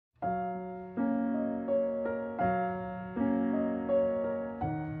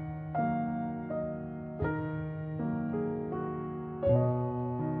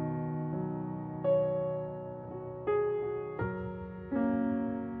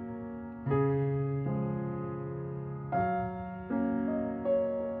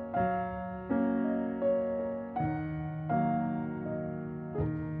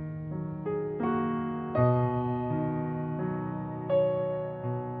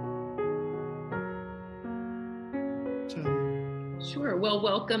Sure. Well,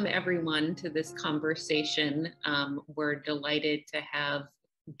 welcome everyone to this conversation. We're delighted to have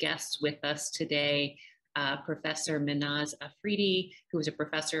guests with us today. Professor Mehnaz Afridi, who is a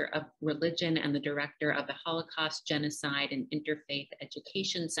professor of religion and the director of the Holocaust, Genocide and Interfaith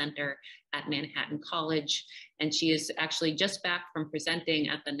Education Center at Manhattan College. And she is actually just back from presenting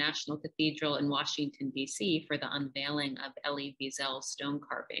at the National Cathedral in Washington, D.C. for the unveiling of Elie Wiesel's stone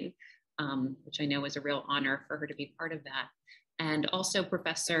carving, which I know is a real honor for her to be part of that. And also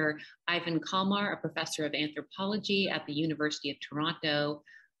Professor Ivan Kalmar, a professor of anthropology at the University of Toronto.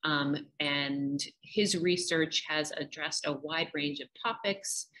 And his research has addressed a wide range of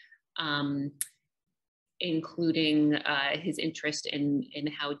topics, including his interest in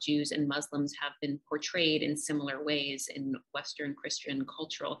how Jews and Muslims have been portrayed in similar ways in Western Christian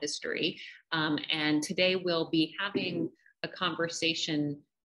cultural history. And today we'll be having a conversation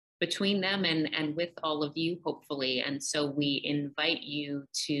between them and with all of you, hopefully. And so we invite you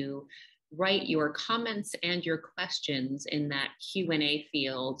to write your comments and your questions in that Q&A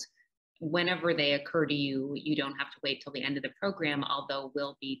field whenever they occur to you. You don't have to wait till the end of the program, although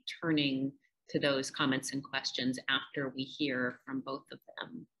we'll be turning to those comments and questions after we hear from both of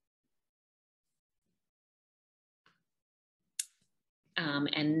them.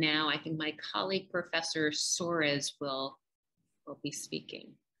 And now I think my colleague, Professor Soares, will be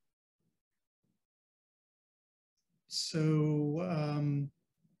speaking. So,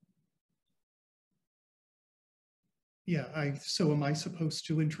 so am I supposed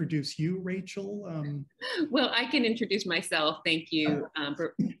to introduce you, Rachel? Well, I can introduce myself. Thank you.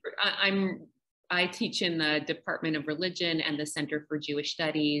 I teach in the Department of Religion and the Center for Jewish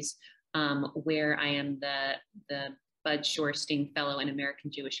Studies, where I am the Bud Shorstein Fellow in American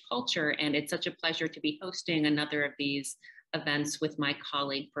Jewish Culture. And it's such a pleasure to be hosting another of these events with my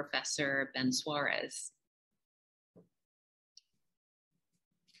colleague, Professor Ben Soares.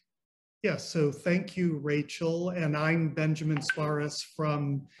 Yeah, so thank you, Rachel. And I'm Benjamin Soares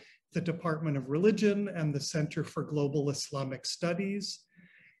from the Department of Religion and the Center for Global Islamic Studies.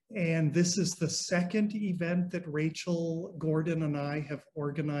 And this is the second event that Rachel Gordon and I have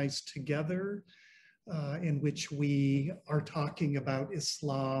organized together, in which we are talking about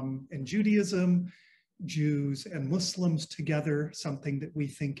Islam and Judaism, Jews and Muslims together, something that we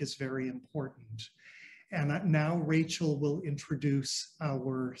think is very important. And now Rachel will introduce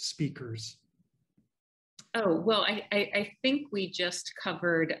our speakers. Oh, well, I think we just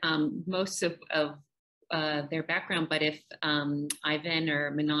covered most of their background, but if Ivan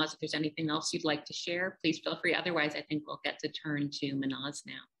or Mehnaz, if there's anything else you'd like to share, please feel free. Otherwise, I think we'll get to turn to Mehnaz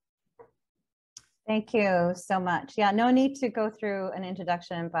now. Thank you so much. Yeah, no need to go through an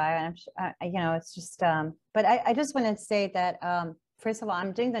introduction bio. You know, it's just, but I just want to say that, first of all,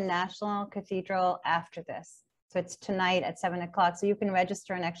 I'm doing the National Cathedral after this. So it's tonight at 7 o'clock. So you can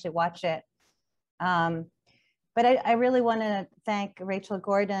register and actually watch it. But I really want to thank Rachel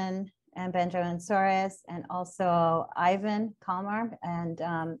Gordon and Benjamin Soares and also Ivan Kalmar and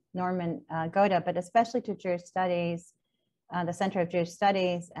Norman Goda, but especially to Jewish Studies, the Center of Jewish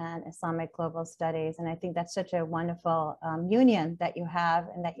Studies and Islamic Global Studies. And I think that's such a wonderful union that you have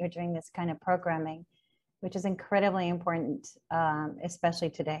and that you're doing this kind of programming, which is incredibly important, especially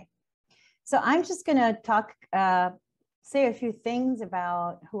today. So I'm just gonna talk, say a few things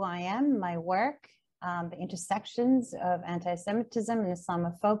about who I am, my work, the intersections of anti-Semitism and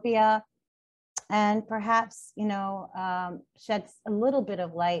Islamophobia, and perhaps, you know, sheds a little bit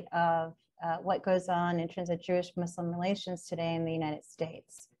of light of what goes on in terms of Jewish-Muslim relations today in the United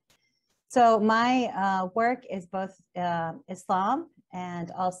States. So my work is both Islam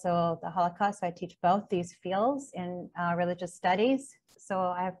and also the Holocaust. So I teach both these fields in religious studies. So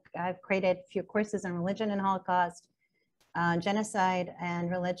I've created a few courses in religion and Holocaust, genocide and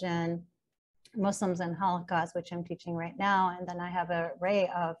religion, Muslims and Holocaust, which I'm teaching right now. And then I have an array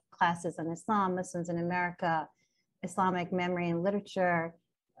of classes in Islam, Muslims in America, Islamic memory and literature,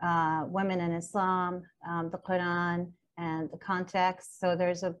 women in Islam, the Quran, and the context. So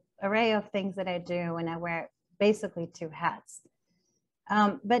there's an array of things that I do, and I wear basically two hats.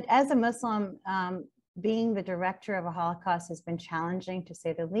 But as a Muslim, being the director of a Holocaust has been challenging, to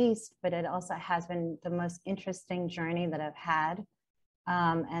say the least, but it also has been the most interesting journey that I've had,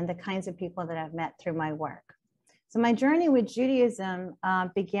 and the kinds of people that I've met through my work. So my journey with Judaism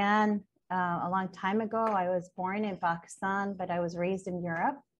began a long time ago. I was born in Pakistan, but I was raised in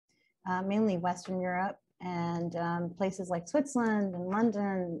Europe, mainly Western Europe, and places like Switzerland and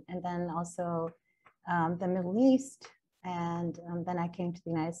London, and then also the Middle East. And then I came to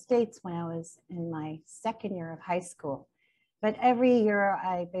the United States when I was in my second year of high school. But every year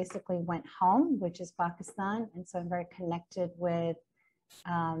I basically went home, which is Pakistan. And so I'm very connected with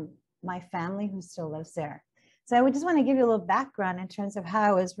my family who still lives there. So I would just want to give you a little background in terms of how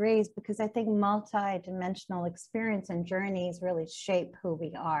I was raised, because I think multi-dimensional experience and journeys really shape who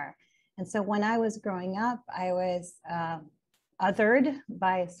we are. And so when I was growing up, I was othered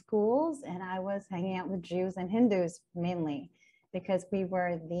by schools, and I was hanging out with Jews and Hindus mainly, because we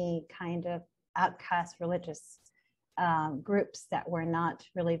were the kind of outcast religious groups that were not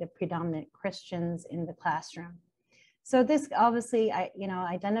really the predominant Christians in the classroom. So this obviously, I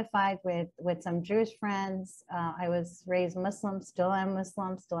identified with some Jewish friends. I was raised Muslim, still am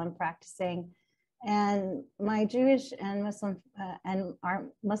Muslim, still am practicing. And my Jewish and Muslim and our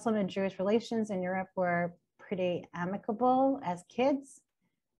Muslim and Jewish relations in Europe were pretty amicable as kids.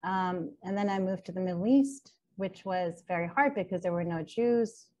 And then I moved to the Middle East, which was very hard because there were no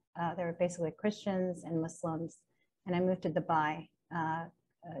Jews. There were basically Christians and Muslims. And I moved to Dubai.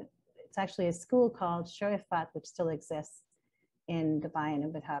 It's actually a school called Shoifat, which still exists in Dubai and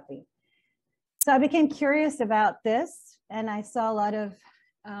Abu Dhabi. So I became curious about this, and I saw a lot of,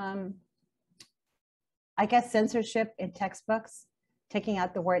 I guess, censorship in textbooks, taking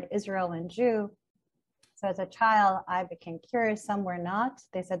out the word Israel and Jew. So as a child, I became curious. Some were not.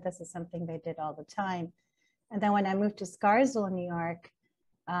 They said this is something they did all the time. And then when I moved to Scarsdale, New York,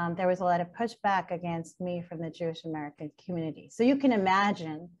 there was a lot of pushback against me from the Jewish American community. So you can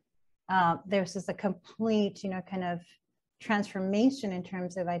imagine there's just a complete, kind of transformation in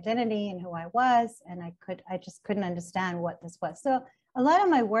terms of identity and who I was, and I just couldn't understand what this was. So a lot of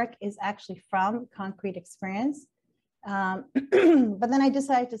my work is actually from concrete experience, but then I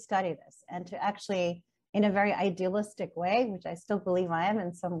decided to study this and to actually, in a very idealistic way, which I still believe I am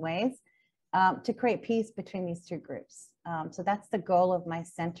in some ways, to create peace between these two groups. So that's the goal of my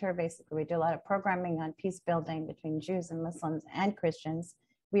center. Basically, we do a lot of programming on peace building between Jews and Muslims and Christians.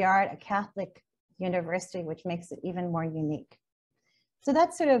 We are at a Catholic university, which makes it even more unique. So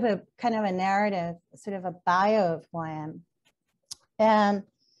that's sort of a kind of a narrative, sort of a bio of who I am. And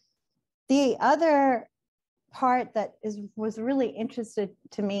the other part that was really interesting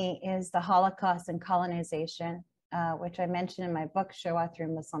to me is the Holocaust and colonization, which I mentioned in my book, Shoah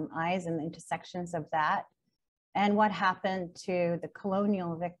Through Muslim Eyes, and the intersections of that, and what happened to the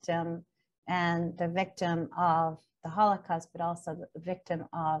colonial victim and the victim of the Holocaust, but also the victim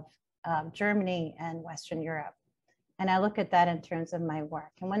of Germany and Western Europe. And I look at that in terms of my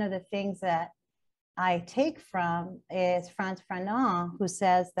work. And one of the things that I take from is Frantz Fanon, who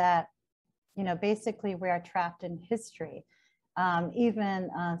says that, basically we are trapped in history. Even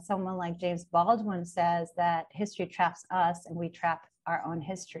someone like James Baldwin says that history traps us and we trap our own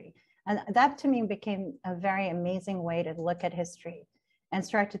history. And that to me became a very amazing way to look at history and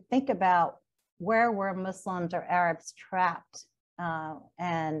start to think about where were Muslims or Arabs trapped,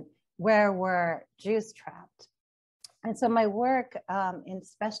 and where were Jews trapped. And so my work,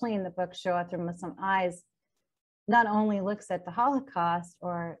 especially in the book Shoah Through Muslim Eyes, not only looks at the Holocaust,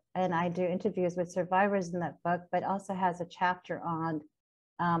 and I do interviews with survivors in that book, but also has a chapter on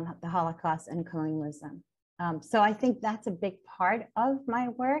the Holocaust and colonialism. So I think that's a big part of my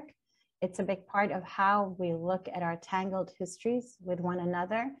work. It's a big part of how we look at our tangled histories with one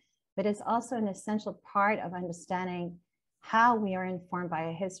another, but it's also an essential part of understanding how we are informed by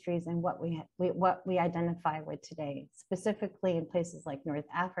our histories and what we identify with today, specifically in places like North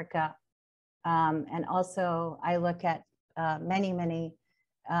Africa. And also I look at many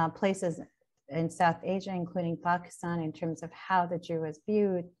places in South Asia, including Pakistan, in terms of how the Jew is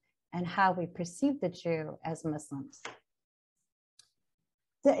viewed and how we perceive the Jew as Muslims.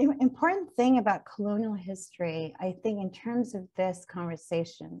 The important thing about colonial history, I think, in terms of this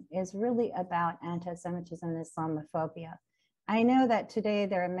conversation, is really about anti-Semitism and Islamophobia. I know that today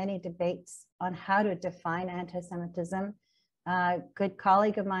there are many debates on how to define anti-Semitism. A good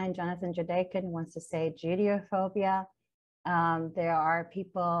colleague of mine, Jonathan Judaikin, wants to say Judeophobia. There are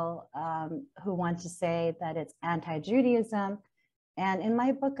people who want to say that it's anti-Judaism. And in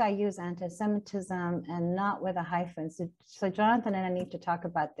my book, I use anti-Semitism and not with a hyphen. So Jonathan and I need to talk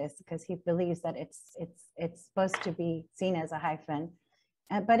about this because he believes that it's supposed to be seen as a hyphen.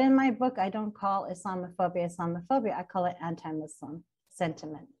 But in my book, I don't call Islamophobia, I call it anti-Muslim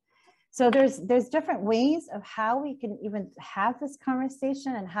sentiment. So there's different ways of how we can even have this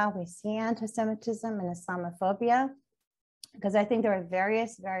conversation and how we see anti-Semitism and Islamophobia, because I think there are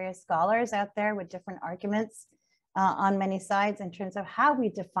various scholars out there with different arguments on many sides in terms of how we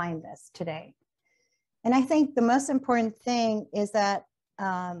define this today. And I think the most important thing is that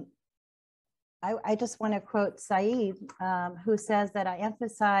I just want to quote Said, who says that I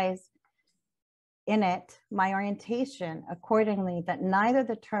emphasize in it my orientation accordingly, that neither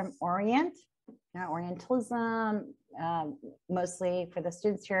the term Orient, Orientalism, mostly for the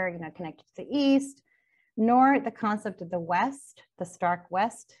students here, connected to the East, nor the concept of the West, the stark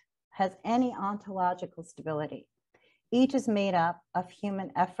West, has any ontological stability. Each is made up of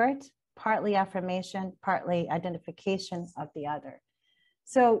human effort, partly affirmation, partly identification of the other.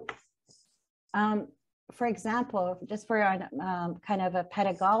 So, for example, just for kind of a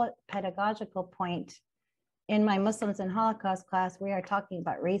pedagogical point, in my Muslims and Holocaust class, we are talking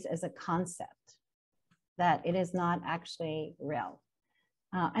about race as a concept, that it is not actually real.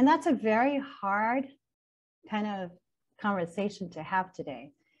 And that's a very hard kind of conversation to have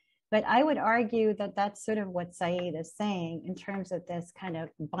today. But I would argue that that's sort of what Saeed is saying in terms of this kind of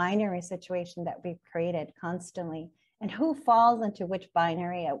binary situation that we've created constantly, and who falls into which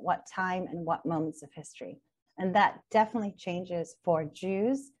binary at what time and what moments of history. And that definitely changes for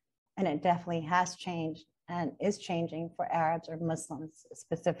Jews, and it definitely has changed and is changing for Arabs or Muslims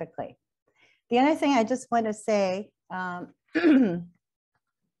specifically. The other thing I just want to say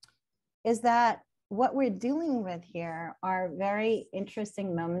is that what we're dealing with here are very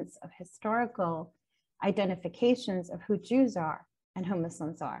interesting moments of historical identifications of who Jews are and who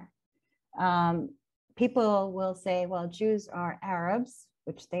Muslims are. People will say, well, Jews are Arabs,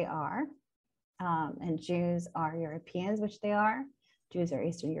 which they are, and Jews are Europeans, which they are. Jews are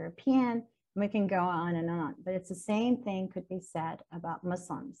Eastern European. We can go on and on, but it's the same thing could be said about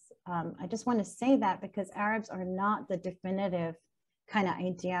Muslims. I just want to say that because Arabs are not the definitive kind of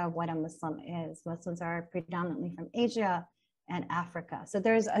idea of what a Muslim is. Muslims are predominantly from Asia and Africa. So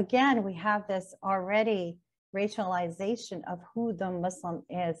there's, again, we have this already racialization of who the Muslim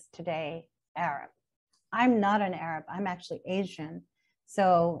is today, Arab. I'm not an Arab, I'm actually Asian.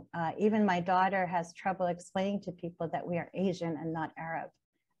 So even my daughter has trouble explaining to people that we are Asian and not Arab,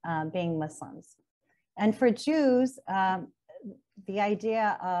 being Muslims. And for Jews, the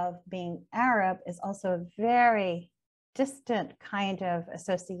idea of being Arab is also a very distant kind of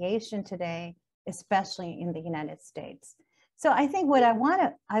association today, especially in the United States. So I think what I want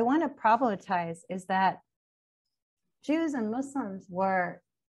to problematize is that Jews and Muslims were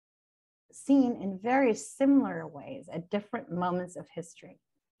seen in very similar ways at different moments of history.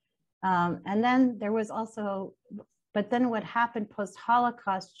 And then there was also, but then what happened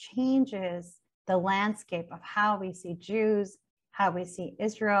post-Holocaust changes the landscape of how we see Jews, how we see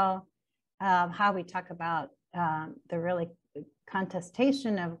Israel, how we talk about the really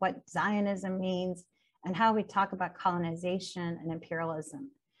contestation of what Zionism means, and how we talk about colonization and imperialism.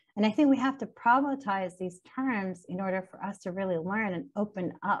 And I think we have to problematize these terms in order for us to really learn and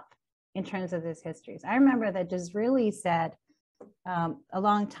open up in terms of these histories. I remember that Disraeli said a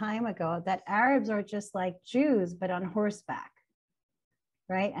long time ago that Arabs are just like Jews, but on horseback,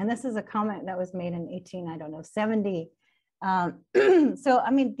 right? And this is a comment that was made in 1870. So,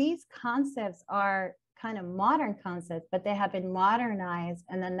 I mean, these concepts are kind of modern concepts, but they have been modernized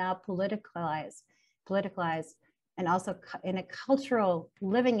and then now politicalized, and also in a cultural,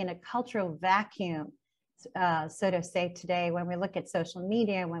 living in a cultural vacuum, so to say today, when we look at social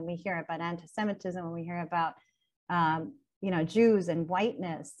media, when we hear about anti-Semitism, when we hear about, Jews and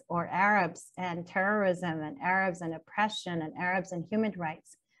whiteness, or Arabs and terrorism, and Arabs and oppression, and Arabs and human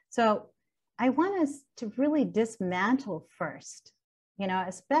rights. So I want us to really dismantle first,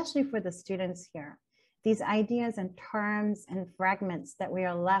 especially for the students here, these ideas and terms and fragments that we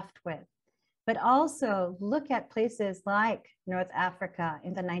are left with, but also look at places like North Africa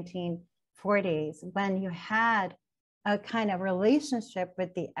in the 1940s, when you had a kind of relationship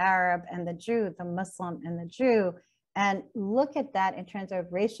with the Arab and the Jew, the Muslim and the Jew, and look at that in terms of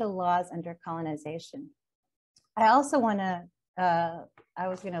racial laws under colonization. I also want to, I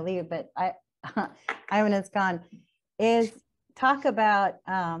was going to leave, but Ivan is gone, is talk about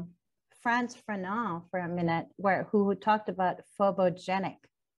Frantz Fanon for a minute, who talked about phobogenic.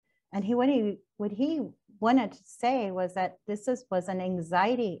 And what he wanted to say was that this was an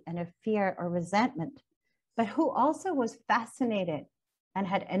anxiety and a fear or resentment, but who also was fascinated and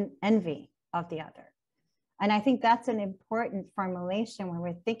had an envy of the other. And I think that's an important formulation when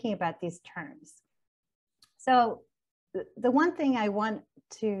we're thinking about these terms. So the one thing I want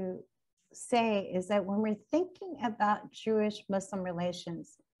to say is that when we're thinking about Jewish-Muslim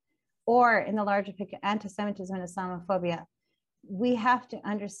relations, or in the larger picture, anti-Semitism and Islamophobia, we have to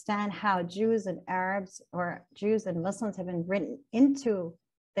understand how Jews and Arabs, or Jews and Muslims, have been written into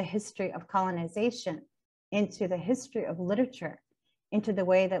the history of colonization, into the history of literature, into the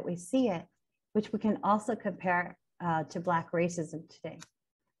way that we see it, which we can also compare to Black racism today.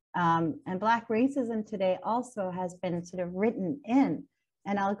 And Black racism today also has been sort of written in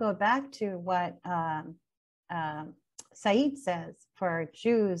And I'll go back to what Said says for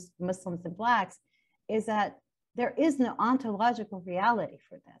Jews, Muslims, and Blacks, is that there is no ontological reality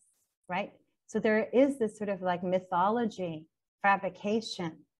for this, right? So there is this sort of like mythology,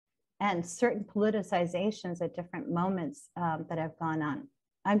 fabrication, and certain politicizations at different moments that have gone on.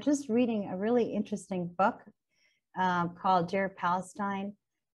 I'm just reading a really interesting book called Dear Palestine,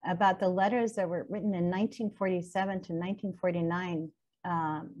 about the letters that were written in 1947 to 1949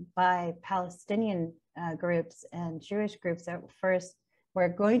 by Palestinian groups and Jewish groups that first were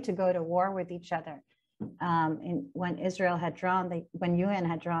going to go to war with each other when Israel had when UN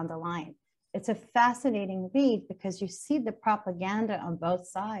had drawn the line. It's a fascinating read because you see the propaganda on both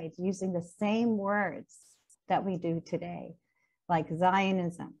sides using the same words that we do today, like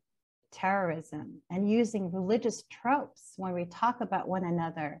Zionism, terrorism, and using religious tropes when we talk about one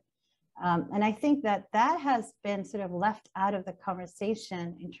another. And I think that that has been sort of left out of the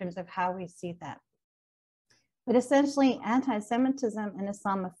conversation in terms of how we see that. But essentially, anti-Semitism and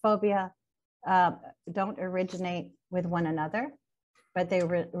Islamophobia don't originate with one another, but they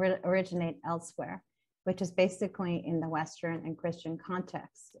originate elsewhere, which is basically in the Western and Christian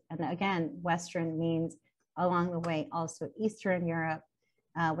context. And again, Western means along the way also Eastern Europe.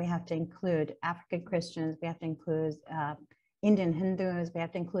 We have to include African Christians, we have to include Indian Hindus, we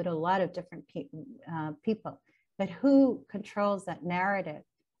have to include a lot of different people. But who controls that narrative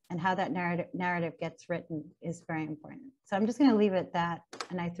and how that narrative gets written is very important. So I'm just going to leave it at that.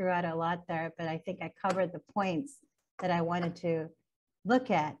 And I threw out a lot there, but I think I covered the points that I wanted to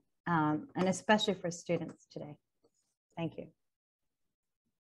look at, and especially for students today. Thank you.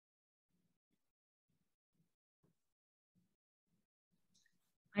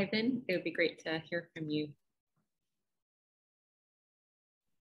 Ivan, it would be great to hear from you.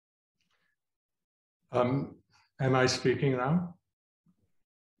 Am I speaking now?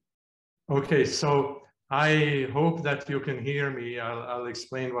 Okay, so I hope that you can hear me. I'll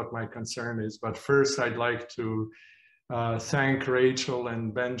explain what my concern is, but first I'd like to thank Rachel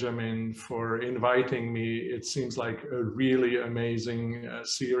and Benjamin for inviting me. It seems like a really amazing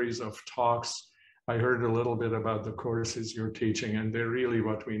series of talks. I heard a little bit about the courses you're teaching, and they're really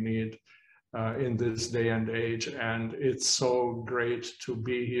what we need in this day and age. And it's so great to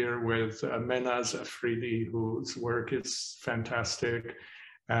be here with Mehnaz Afridi, whose work is fantastic.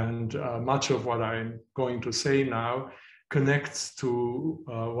 And much of what I'm going to say now connects to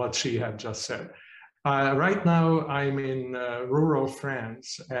what she had just said. Right now, I'm in rural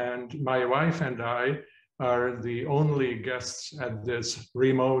France, and my wife and I are the only guests at this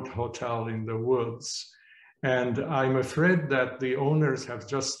remote hotel in the woods. And I'm afraid that the owners have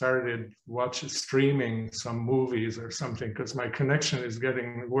just started streaming some movies or something, because my connection is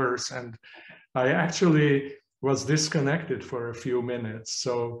getting worse. And I actually was disconnected for a few minutes.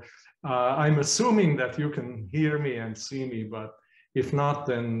 So I'm assuming that you can hear me and see me, but if not,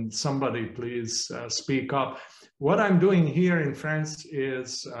 then somebody please speak up. What I'm doing here in France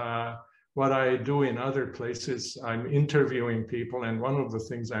is what I do in other places. I'm interviewing people, and one of the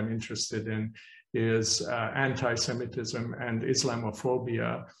things I'm interested in is anti-Semitism and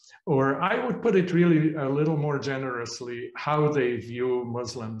Islamophobia, or I would put it really a little more generously, how they view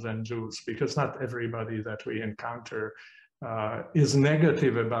Muslims and Jews, because not everybody that we encounter is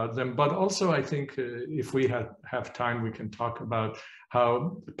negative about them. But also I think if we have time, we can talk about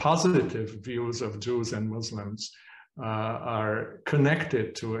how positive views of Jews and Muslims are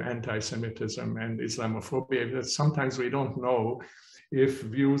connected to anti-Semitism and Islamophobia, because sometimes we don't know if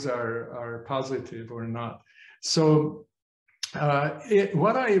views are positive or not. So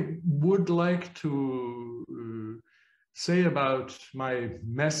what I would like to say about my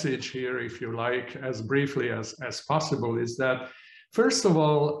message here, if you like, as briefly as possible, is that, first of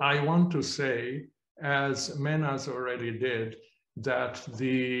all, I want to say, as Mehnaz already did, that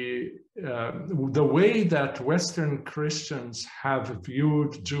the way that Western Christians have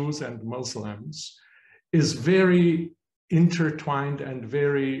viewed Jews and Muslims is very intertwined and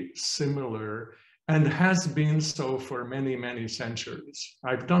very similar, and has been so for many, many centuries.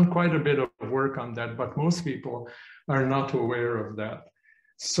 I've done quite a bit of work on that, but most people are not aware of that.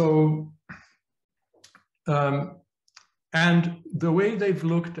 So, and the way they've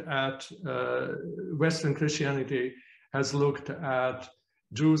looked at Western Christianity has looked at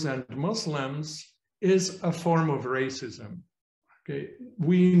Jews and Muslims is a form of racism. Okay,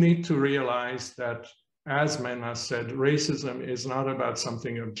 we need to realize that, as Mehnaz said, racism is not about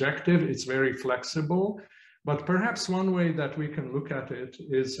something objective, it's very flexible. But perhaps one way that we can look at it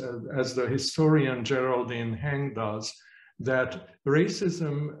is, as the historian Geraldine Heng does, that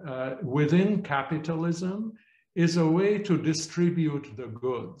racism within capitalism is a way to distribute the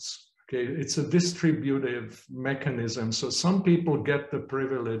goods. Okay, it's a distributive mechanism. So some people get the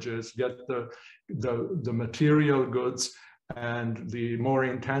privileges, get the material goods and the more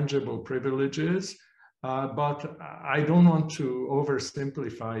intangible privileges. But I don't want to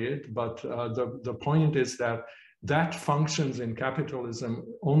oversimplify it, but the point is that that functions in capitalism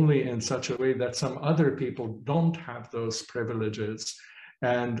only in such a way that some other people don't have those privileges.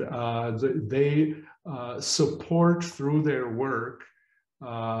 And they support through their work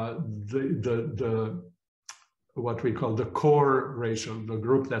what we call the core racial, the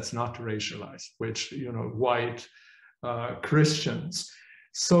group that's not racialized, which, you know, white Christians.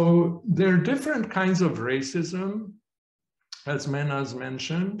 So there are different kinds of racism, as Mehnaz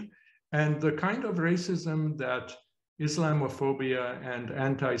mentioned, and the kind of racism that Islamophobia and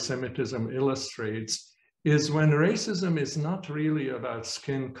anti-Semitism illustrates is when racism is not really about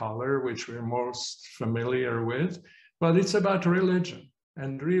skin color, which we're most familiar with, but it's about religion.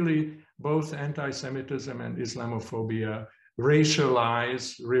 And really, both anti-Semitism and Islamophobia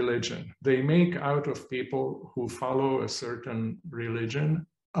racialize religion. They make out of people who follow a certain religion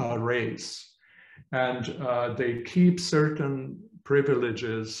a race. And they keep certain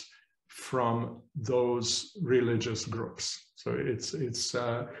privileges from those religious groups. So it's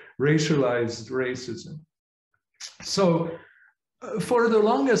racialized racism. So for the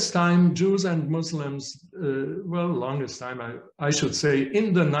longest time, Jews and Muslims, well, longest time, I should say,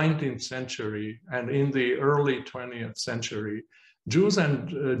 in the 19th century and in the early 20th century,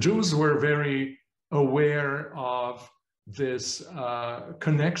 Jews were very aware of this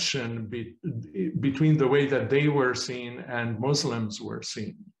connection between the way that they were seen and Muslims were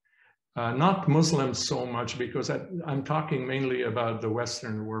seen. Not Muslims so much, because I'm talking mainly about the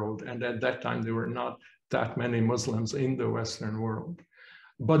Western world, and at that time there were not that many Muslims in the Western world.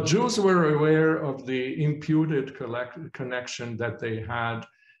 But Jews were aware of the imputed connection that they had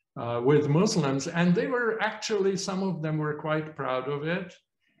with Muslims, and they were actually, some of them were quite proud of it.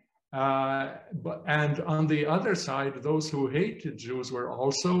 And on the other side, those who hated Jews were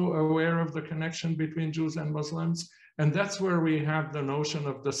also aware of the connection between Jews and Muslims. And that's where we have the notion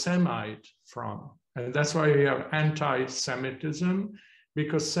of the Semite from. And that's why we have anti-Semitism,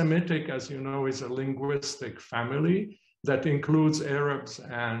 because Semitic, as you know, is a linguistic family that includes Arabs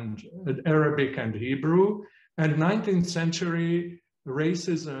and Arabic and Hebrew. And 19th century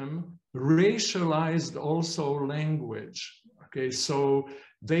racism racialized also language. Okay, so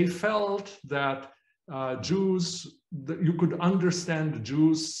they felt that you could understand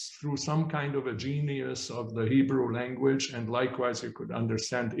Jews through some kind of a genius of the Hebrew language, and likewise you could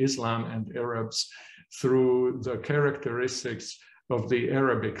understand Islam and Arabs through the characteristics of the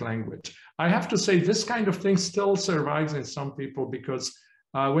Arabic language. I have to say this kind of thing still survives in some people, because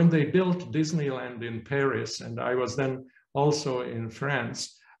when they built Disneyland in Paris, and I was then also in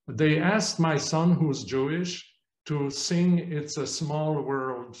France, they asked my son, who's Jewish, to sing "It's a Small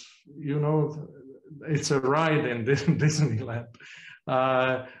World." You know, it's a ride in Disneyland.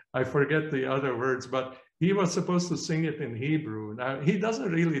 I forget the other words, but he was supposed to sing it in Hebrew. Now, he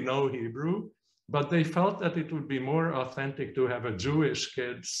doesn't really know Hebrew, but they felt that it would be more authentic to have a Jewish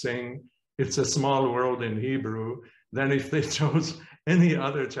kid sing "It's a Small World" in Hebrew than if they chose any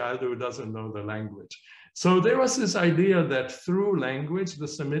other child who doesn't know the language. So there was this idea that through language, the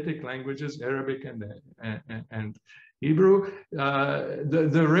Semitic languages, Arabic and Hebrew,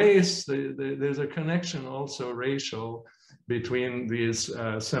 the race, there's a connection also racial between these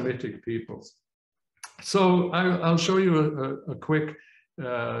Semitic peoples. So I'll show you a quick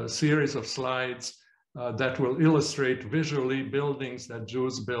series of slides that will illustrate visually buildings that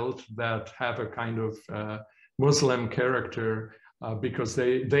Jews built that have a kind of Muslim character, because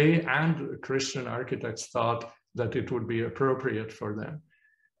they and Christian architects thought that it would be appropriate for them.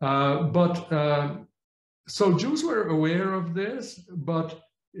 So Jews were aware of this,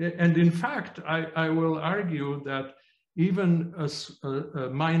 and in fact, I will argue that even a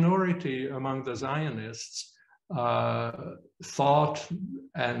minority among the Zionists thought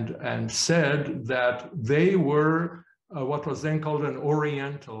and said that they were what was then called an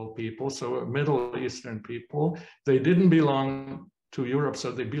Oriental people, so a Middle Eastern people. They didn't belong to Europe, so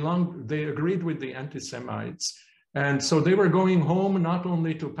they agreed with the anti-Semites. And so they were going home not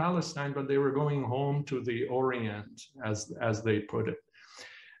only to Palestine, but they were going home to the Orient, as they put it.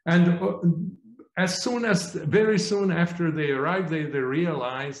 And very soon after they arrived, they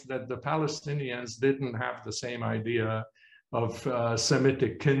realized that the Palestinians didn't have the same idea of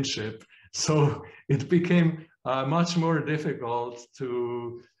Semitic kinship. So it became much more difficult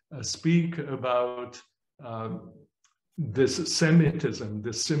to speak about this Semitism,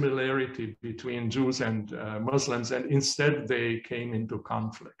 this similarity between Jews and Muslims, and instead they came into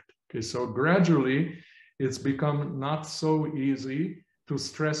conflict. Okay, so gradually it's become not so easy to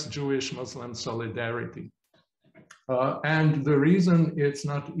stress Jewish-Muslim solidarity. And the reason it's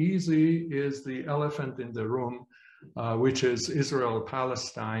not easy is the elephant in the room, which is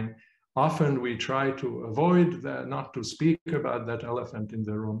Israel-Palestine. Often we try to avoid that, not to speak about that elephant in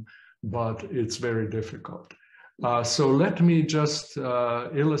the room, but it's very difficult. So let me just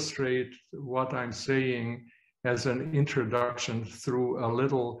illustrate what I'm saying as an introduction through a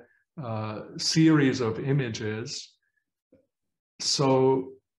little series of images.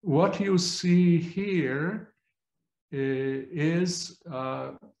 So what you see here is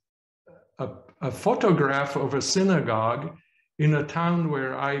a photograph of a synagogue in a town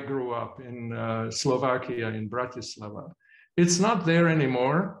where I grew up in Slovakia, in Bratislava. It's not there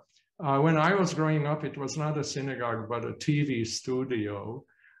anymore. When I was growing up, it was not a synagogue, but a TV studio.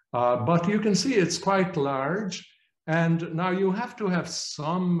 But you can see it's quite large. And now you have to have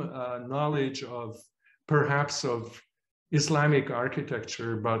some knowledge of, perhaps, of Islamic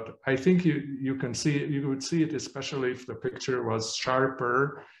architecture, but I think you can see it, you would see it, especially if the picture was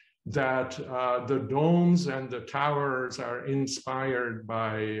sharper, that the domes and the towers are inspired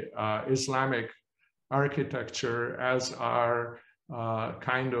by Islamic architecture, as are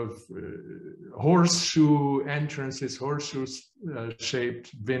kind of horseshoe entrances,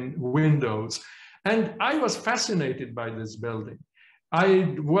 horseshoe-shaped windows. And I was fascinated by this building.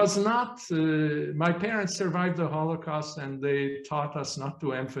 I was not, my parents survived the Holocaust, and they taught us not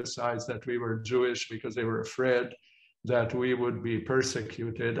to emphasize that we were Jewish because they were afraid that we would be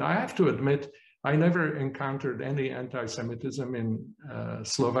persecuted. I have to admit, I never encountered any anti-Semitism in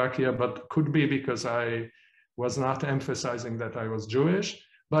Slovakia, but could be because I was not emphasizing that I was Jewish,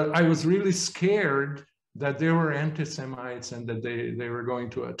 but I was really scared that there were anti-Semites and that they were going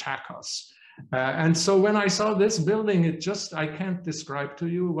to attack us. And so when I saw this building, it just, I can't describe to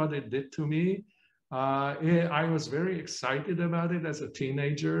you what it did to me. I was very excited about it as a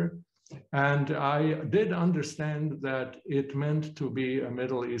teenager. And I did understand that it meant to be a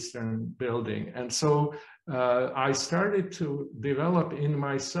Middle Eastern building. And so I started to develop in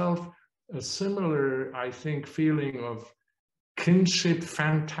myself a similar, I think, feeling of kinship,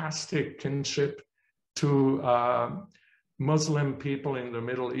 fantastic kinship to Muslim people in the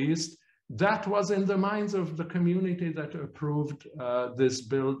Middle East. That was in the minds of the community that approved this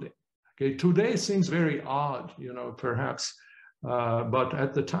building. Okay, today seems very odd, you know, perhaps, but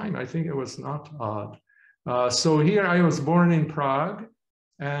at the time, I think it was not odd. So here I was born in Prague,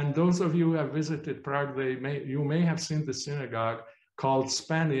 and those of you who have visited Prague, you may have seen the synagogue called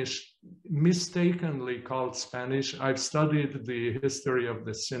Spanish, mistakenly called Spanish. I've studied the history of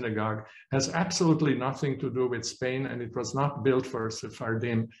the synagogue. It has absolutely nothing to do with Spain, and it was not built for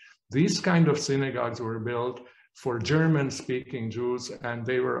Sephardim. These kind of synagogues were built for German-speaking Jews, and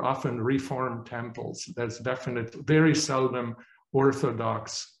they were often Reformed temples. That's definitely very seldom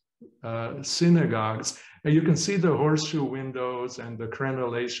Orthodox synagogues. And you can see the horseshoe windows and the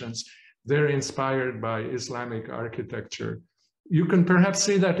crenellations. They're inspired by Islamic architecture. You can perhaps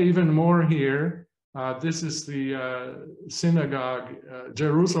see that even more here. This is the synagogue,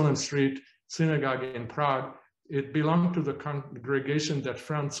 Jerusalem Street Synagogue in Prague. It belonged to the congregation that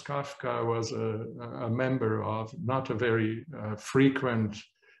Franz Kafka was a member of, not a very frequent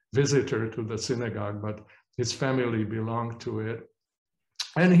visitor to the synagogue, but his family belonged to it.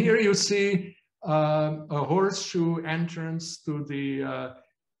 And here you see a horseshoe entrance to the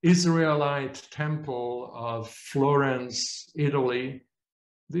Israelite temple of Florence, Italy.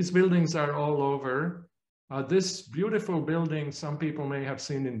 These buildings are all over. This beautiful building, some people may have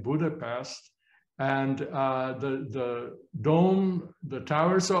seen in Budapest, and the dome, the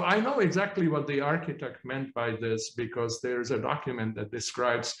tower. So I know exactly what the architect meant by this, because there's a document that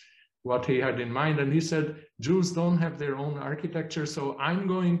describes what he had in mind. And he said, Jews don't have their own architecture, so I'm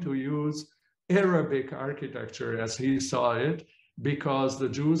going to use Arabic architecture as he saw it, because the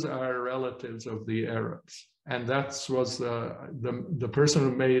Jews are relatives of the Arabs. And that was the person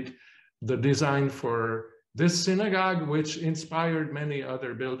who made the design for this synagogue, which inspired many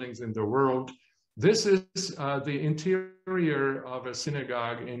other buildings in the world. This is the interior of a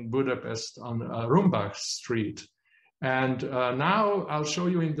synagogue in Budapest on Rumbach Street. And now I'll show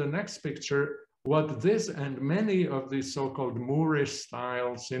you in the next picture what this and many of these so-called Moorish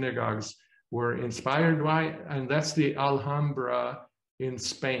style synagogues were inspired by, and that's the Alhambra in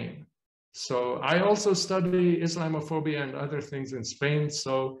Spain. So I also study Islamophobia and other things in Spain,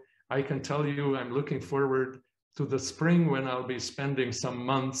 so I can tell you I'm looking forward to the spring when I'll be spending some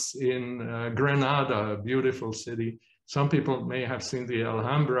months in Granada, a beautiful city some people may have seen the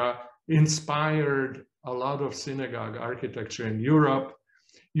Alhambra, inspired a lot of synagogue architecture in Europe.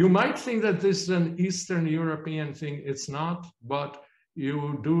 You might think that this is an Eastern European thing. It's not, but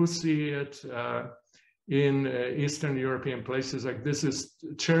you do see it in Eastern European places. Like this is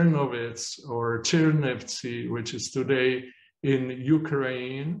Chernovitz or Chernivtsi, which is today in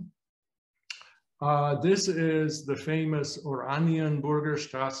Ukraine. This is the famous Oranienburger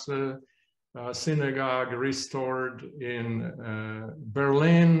Straße synagogue restored in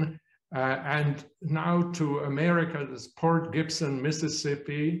Berlin. And now to America, this Port Gibson,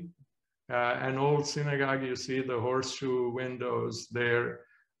 Mississippi, an old synagogue. You see the horseshoe windows there,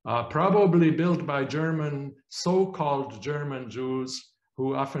 probably built by German, so-called German Jews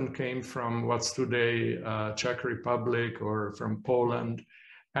who often came from what's today Czech Republic or from Poland.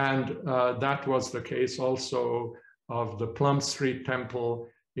 And that was the case also of the Plum Street Temple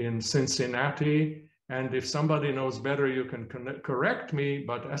in Cincinnati. And if somebody knows better, you can correct me.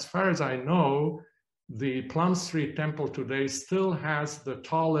 But as far as I know, the Plum Street Temple today still has the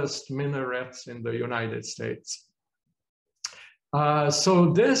tallest minarets in the United States.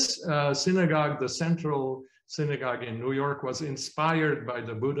 So this synagogue, the Central Synagogue in New York, was inspired by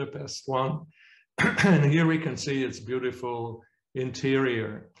the Budapest one. And here we can see its beautiful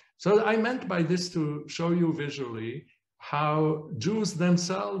interior. So I meant by this to show you visually how Jews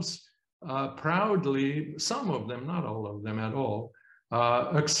themselves proudly, some of them, not all of them at all,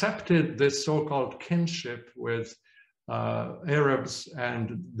 accepted this so-called kinship with Arabs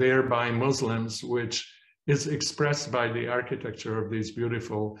and thereby Muslims, which is expressed by the architecture of these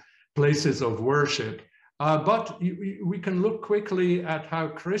beautiful places of worship. But we can look quickly at how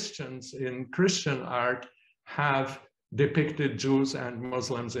Christians in Christian art have depicted Jews and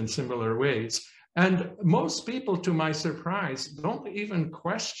Muslims in similar ways. And most people, to my surprise, don't even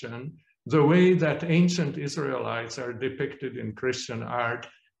question the way that ancient Israelites are depicted in Christian art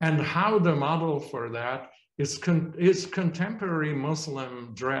and how the model for that is contemporary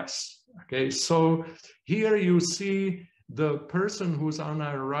Muslim dress. Okay, so here you see the person who's on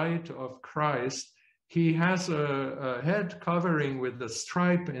our right of Christ. He has a head covering with a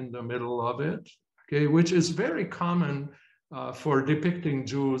stripe in the middle of it, okay, which is very common for depicting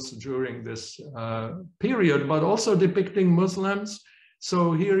Jews during this period, but also depicting Muslims.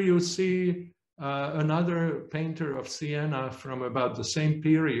 So here you see another painter of Siena from about the same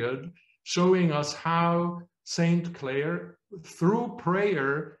period, showing us how Saint Clare, through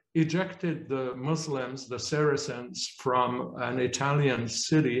prayer, ejected the Muslims, the Saracens, from an Italian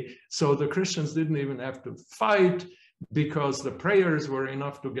city. So the Christians didn't even have to fight because the prayers were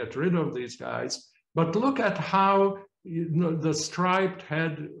enough to get rid of these guys. But look at how the striped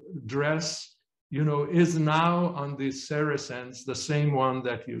head dress, is now on these Saracens, the same one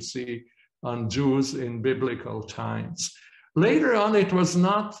that you see on Jews in biblical times. Later on, it was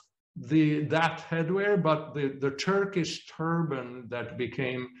not that headwear, but the Turkish turban that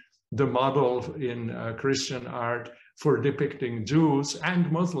became the model in Christian art for depicting Jews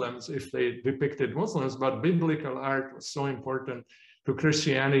and Muslims, if they depicted Muslims, but biblical art was so important to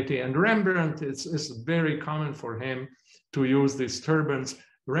Christianity. And Rembrandt, it's very common for him to use these turbans.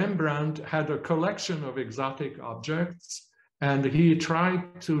 Rembrandt had a collection of exotic objects, and he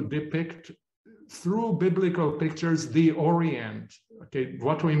tried to depict through biblical pictures the Orient. Okay,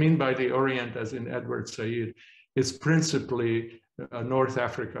 what we mean by the Orient, as in Edward Said, is principally North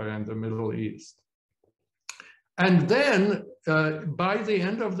Africa and the Middle East. And then by the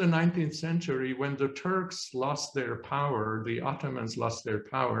end of the 19th century, when the Turks lost their power, the Ottomans lost their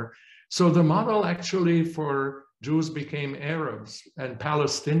power, so the model actually for Jews became Arabs and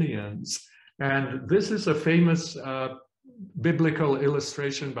Palestinians. And this is a famous biblical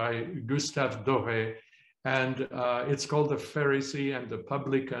illustration by Gustave Doré, and it's called The Pharisee and the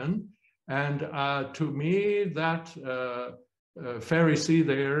Publican. And to me, that Pharisee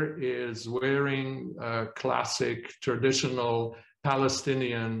there is wearing a classic traditional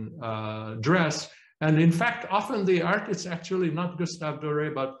Palestinian dress. And in fact, often the artists, actually not Gustave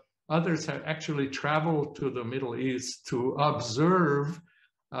Doré, but others have actually traveled to the Middle East to observe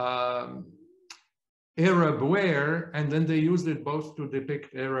Arab wear, and then they used it both to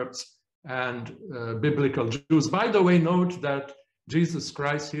depict Arabs and biblical Jews. By the way, note that Jesus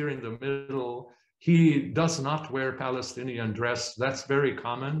Christ here in the middle, he does not wear Palestinian dress. That's very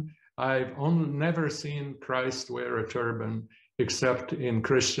common. I've never seen Christ wear a turban except in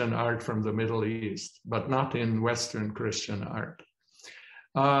Christian art from the Middle East, but not in Western Christian art.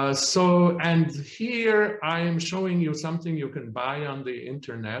 And here I am showing you something you can buy on the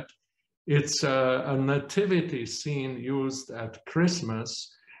internet. It's a nativity scene used at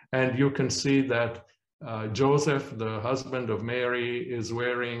Christmas, and you can see that Joseph, the husband of Mary, is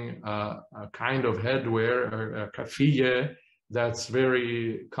wearing a kind of headwear, a kafiyeh, that's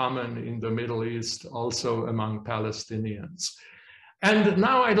very common in the Middle East, also among Palestinians. And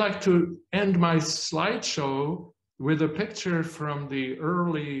now I'd like to end my slideshow with a picture from the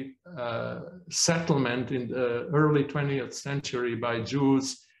early settlement in the early 20th century by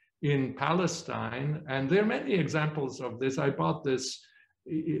Jews in Palestine. And there are many examples of this. I bought this.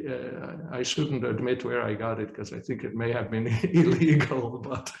 I shouldn't admit where I got it because I think it may have been illegal,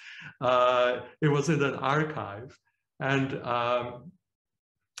 but it was in an archive. And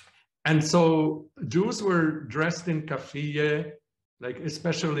so Jews were dressed in kafiyeh, like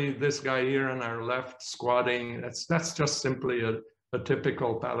especially this guy here on our left squatting. That's just simply a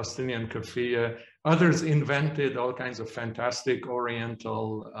typical Palestinian kafiyeh. Others invented all kinds of fantastic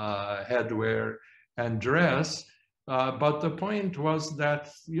Oriental headwear and dress. But the point was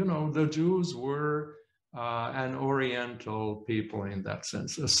that, you know, the Jews were an Oriental people in that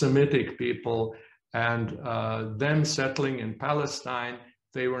sense, a Semitic people, and them settling in Palestine,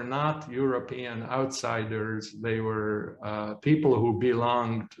 they were not European outsiders. They were people who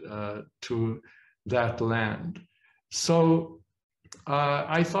belonged to that land. So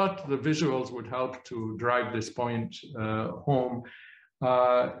I thought the visuals would help to drive this point home.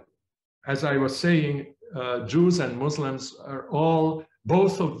 As I was saying, Jews and Muslims are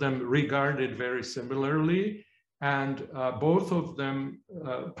both of them regarded very similarly, and both of them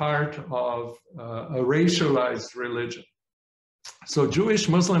part of a racialized religion. So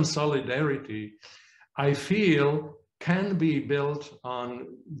Jewish-Muslim solidarity, I feel, can be built on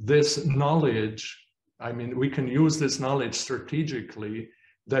this knowledge. I mean, we can use this knowledge strategically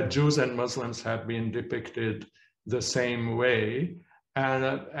that Jews and Muslims have been depicted the same way,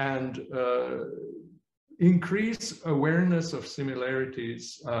 and increase awareness of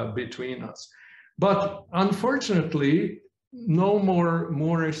similarities between us. But unfortunately, no more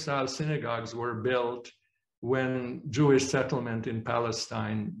Moorish-style synagogues were built when Jewish settlement in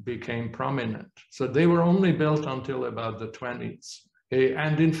Palestine became prominent. So they were only built until about the 20s.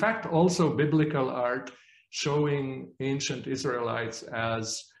 And in fact, also biblical art showing ancient Israelites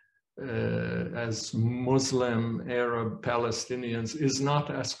as Muslim, Arab, Palestinians is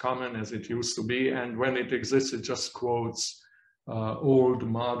not as common as it used to be. And when it exists, it just quotes old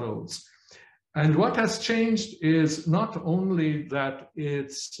models. And what has changed is not only that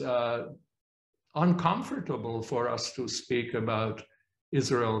it's uncomfortable for us to speak about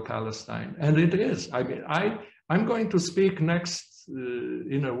Israel-Palestine, and it is. I mean, I'm going to speak next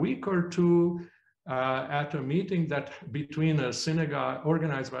in a week or two at a meeting between a synagogue,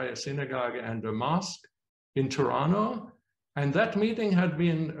 organized by a synagogue and a mosque in Toronto. And that meeting had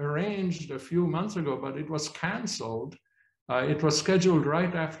been arranged a few months ago, but it was canceled. It was scheduled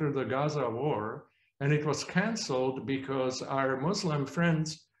right after the Gaza war, and it was canceled because our Muslim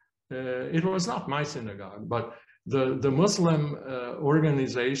friends, it was not my synagogue, but the Muslim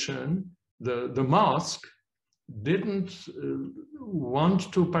organization, the mosque, didn't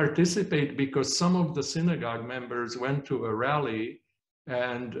want to participate because some of the synagogue members went to a rally,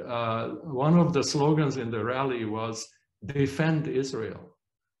 and one of the slogans in the rally was "Defend Israel."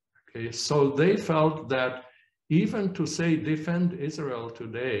 Okay, so they felt that even to say "defend Israel"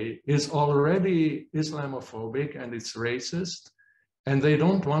 today is already Islamophobic and it's racist, and they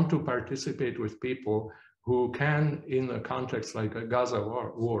don't want to participate with people who can, in a context like a Gaza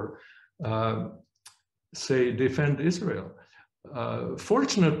war, say defend Israel.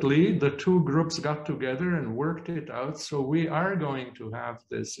 Fortunately, the two groups got together and worked it out. So we are going to have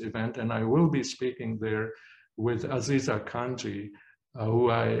this event, and I will be speaking there with Aziza Kanji,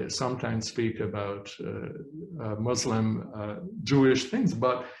 who I sometimes speak about Muslim Jewish things.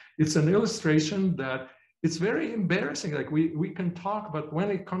 But it's an illustration that it's very embarrassing. Like we can talk, but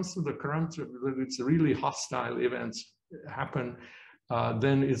when it comes to the current, it's really hostile events happen,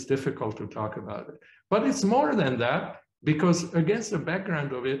 then it's difficult to talk about it. But it's more than that, because against the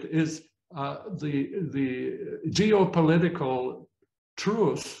background of it is the geopolitical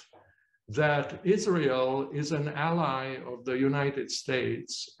truth that Israel is an ally of the United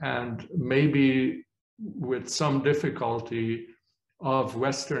States and maybe with some difficulty of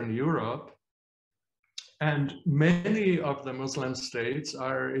Western Europe. And many of the Muslim states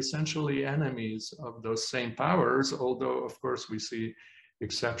are essentially enemies of those same powers, although of course we see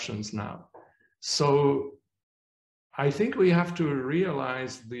exceptions now. So I think we have to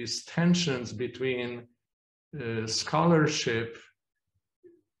realize these tensions between scholarship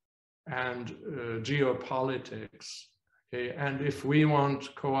and geopolitics. Okay? And if we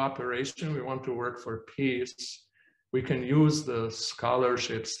want cooperation, we want to work for peace, we can use the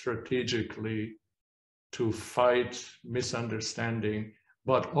scholarship strategically to fight misunderstanding,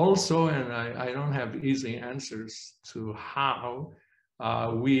 but also, and I don't have easy answers to how,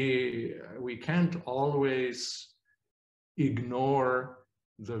 we can't always ignore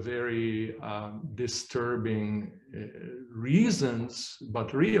the very disturbing reasons,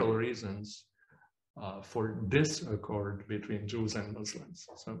 but real reasons for disaccord between Jews and Muslims.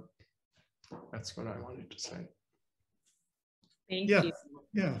 So that's what I wanted to say. Thank you.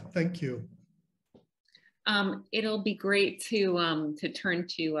 Yeah, thank you. It'll be great to turn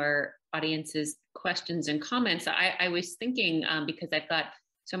to our audience's questions and comments. I was thinking, because I've got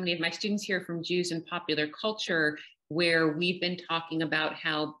so many of my students here from Jews in popular culture, where we've been talking about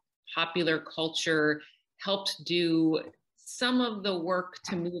how popular culture helped do some of the work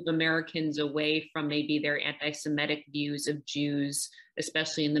to move Americans away from maybe their anti-Semitic views of Jews,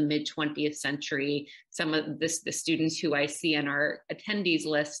 especially in the mid-20th century. Some of the students who I see on our attendees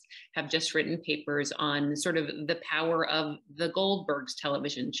list have just written papers on sort of the power of the Goldbergs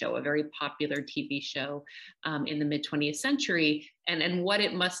television show, a very popular TV show in the mid-20th century, and what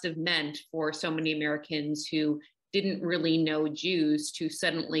it must have meant for so many Americans who didn't really know Jews to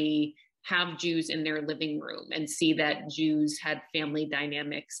suddenly have Jews in their living room and see that Jews had family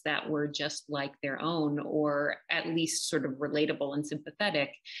dynamics that were just like their own, or at least sort of relatable and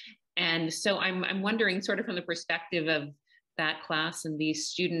sympathetic. And so I'm wondering, sort of from the perspective of that class and these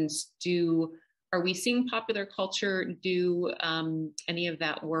students, are we seeing popular culture do any of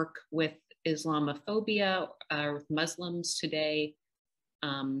that work with Islamophobia or with Muslims today?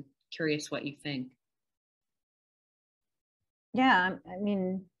 Curious what you think. Yeah, I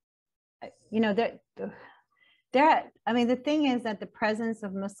mean, you know, I mean, the thing is that the presence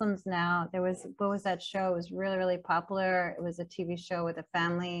of Muslims now, what was that show? It was really, really popular. It was a TV show with a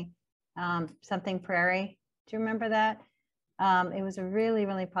family, something Prairie. Do you remember that? It was a really,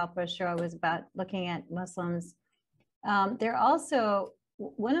 really popular show. It was about looking at Muslims. They're also,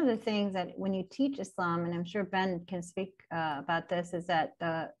 one of the things that when you teach Islam, and I'm sure Ben can speak about this, is that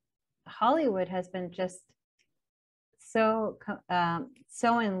Hollywood has been just so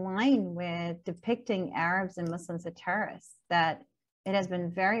in line with depicting Arabs and Muslims as terrorists that it has been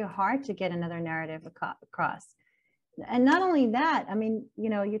very hard to get another narrative across. And not only that, I mean, you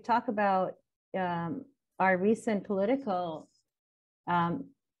know, you talk about our recent political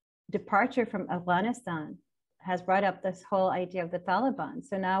departure from Afghanistan has brought up this whole idea of the Taliban.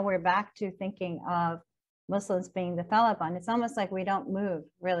 So now we're back to thinking of Muslims being the Taliban. It's almost like we don't move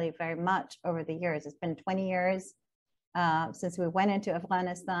really very much over the years. It's been 20 years since we went into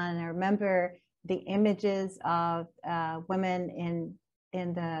Afghanistan. I remember the images of women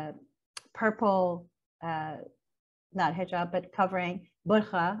in the purple, not hijab, but covering,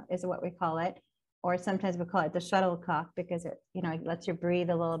 burqa is what we call it, or sometimes we call it the shuttlecock because it, you know, it lets you breathe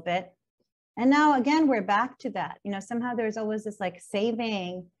a little bit. And now again, we're back to that. You know, somehow there's always this like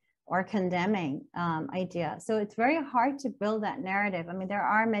saving or condemning idea. So it's very hard to build that narrative. I mean, there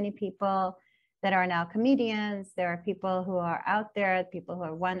are many people that are now comedians. There are people who are out there, people who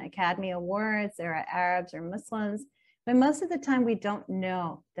have won Academy Awards. There are Arabs or Muslims, but most of the time we don't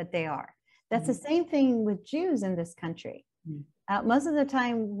know that they are. That's the same thing with Jews in this country. Most of the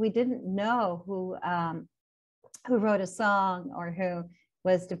time we didn't know who wrote a song or who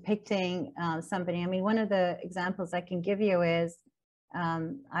was depicting somebody. I mean, one of the examples I can give you is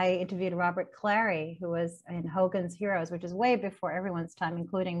I interviewed Robert Clary, who was in Hogan's Heroes, which is way before everyone's time,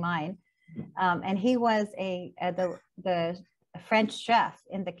 including mine. And he was the French chef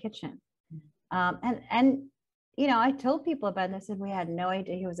in the kitchen. And you know, I told people about this and we had no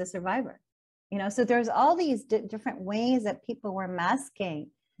idea he was a survivor. You know, so there's all these different ways that people were masking,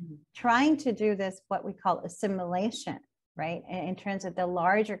 trying to do this, what we call assimilation, right? In terms of the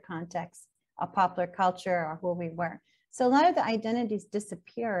larger context of popular culture or who we were. So a lot of the identities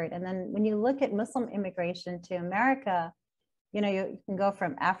disappeared. And then when you look at Muslim immigration to America, you know, you can go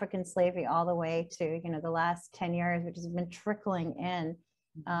from African slavery all the way to, you know, the last 10 years, which has been trickling in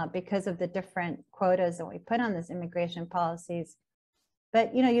because of the different quotas that we put on this immigration policies.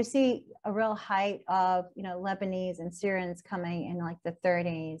 But, you know, you see a real height of, you know, Lebanese and Syrians coming in like the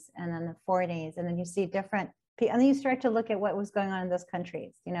 30s and then the 40s. And then you see different, and then you start to look at what was going on in those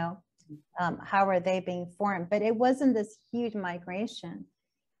countries, you know, how are they being formed? But it wasn't this huge migration.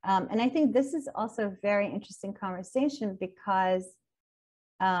 And I think this is also a very interesting conversation because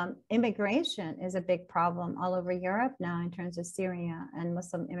immigration is a big problem all over Europe now in terms of Syria and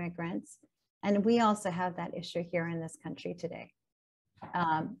Muslim immigrants. And we also have that issue here in this country today.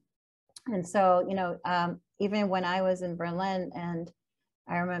 And so, you know, even when I was in Berlin, and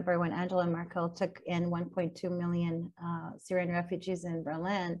I remember when Angela Merkel took in 1.2 million Syrian refugees in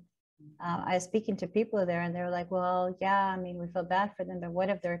Berlin, I was speaking to people there and they were like, well, yeah, I mean, we feel bad for them, but what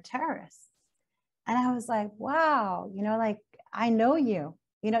if they're terrorists? And I was like, wow, you know, like, I know you.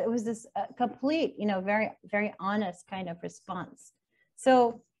 You know, it was this complete, you know, very, very honest kind of response.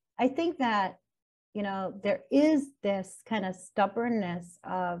 So I think that, you know, there is this kind of stubbornness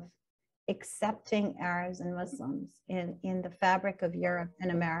of accepting Arabs and Muslims in the fabric of Europe and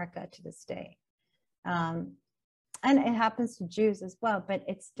America to this day. And it happens to Jews as well, but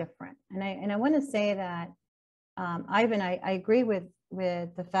it's different. And I want to say that, Ivan, I agree with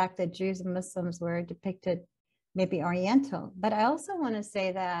the fact that Jews and Muslims were depicted maybe Oriental, but I also want to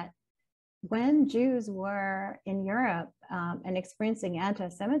say that when Jews were in Europe and experiencing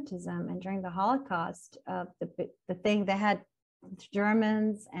anti-Semitism, and during the Holocaust, the thing they had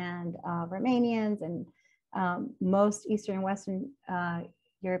Germans and Romanians and most Eastern and Western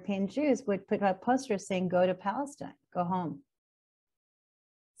European Jews would put up posters saying, go to Palestine, go home.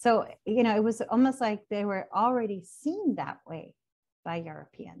 So, you know, it was almost like they were already seen that way by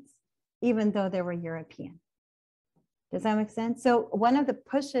Europeans, even though they were European. Does that make sense? So one of the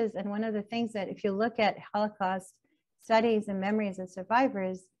pushes and one of the things that if you look at Holocaust studies and memories of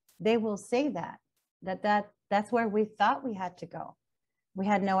survivors, they will say that's where we thought we had to go. We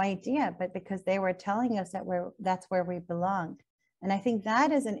had no idea, but because they were telling us that that's where we belonged. And I think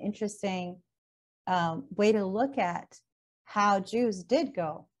that is an interesting way to look at how Jews did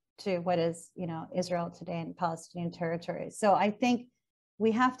go to what is, you know, Israel today and Palestinian territories. So I think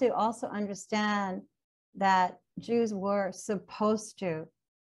we have to also understand that Jews were supposed to,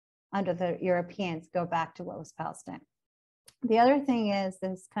 under the Europeans, go back to what was Palestine. The other thing is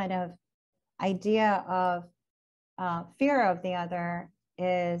this kind of idea of fear of the other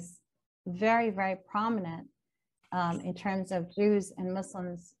is very, very prominent in terms of Jews and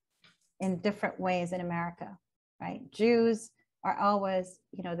Muslims in different ways in America, right? Jews are always,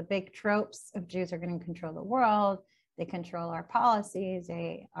 you know, the big tropes of Jews are going to control the world. They control our policies.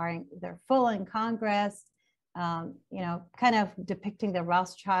 They're full in Congress, you know, kind of depicting the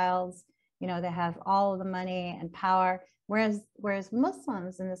Rothschilds. You know, they have all the money and power. Whereas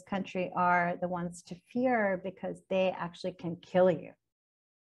Muslims in this country are the ones to fear because they actually can kill you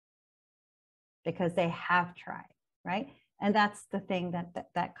because they have tried, right? And that's the thing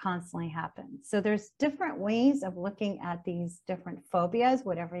that constantly happens. So there's different ways of looking at these different phobias,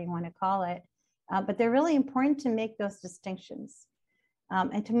 whatever you want to call it, but they're really important to make those distinctions.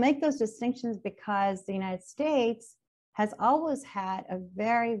 And to make those distinctions because the United States has always had a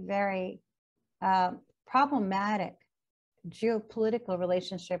very, very problematic geopolitical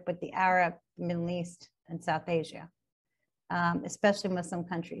relationship with the Arab, Middle East, and South Asia, especially Muslim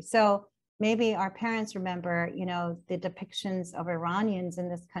countries. So maybe our parents remember, you know, the depictions of Iranians in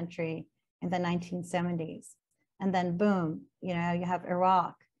this country in the 1970s. And then boom, you know, you have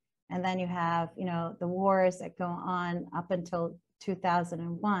Iraq. And then you have, you know, the wars that go on up until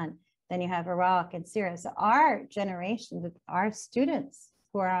 2001. Then you have Iraq and Syria. So our generation, our students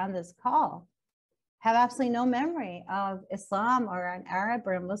who are on this call have absolutely no memory of Islam or an Arab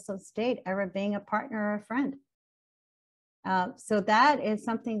or a Muslim state ever being a partner or a friend. So that is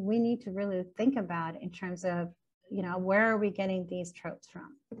something we need to really think about in terms of, you know, where are we getting these tropes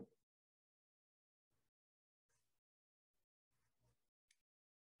from?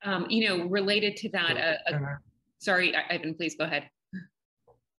 You know, related to that, sorry, Ivan, please go ahead.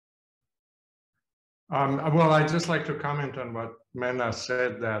 Well, I'd just like to comment on what Mehnaz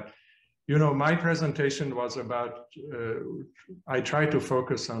said, that, you know, my presentation was about, I tried to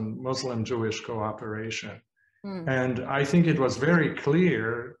focus on Muslim-Jewish cooperation. And I think it was very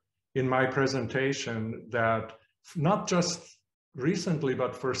clear in my presentation that not just recently,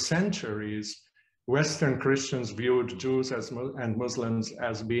 but for centuries, Western Christians viewed Jews and Muslims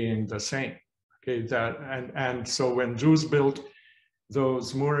as being the same. Okay, and so when Jews built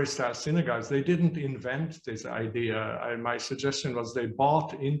those Moorish-style synagogues, they didn't invent this idea. My suggestion was they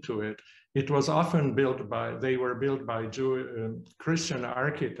bought into it. It was often they were built by Christian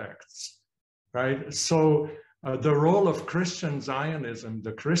architects, right? So the role of Christian Zionism,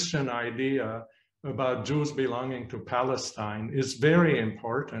 the Christian idea about Jews belonging to Palestine, is very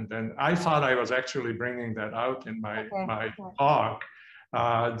important. And I thought I was actually bringing that out in my talk,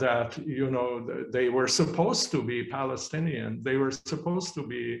 that, you know, they were supposed to be Palestinian. They were supposed to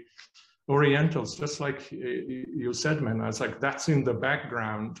be Orientals, just like you said, Mehnaz. Like, that's in the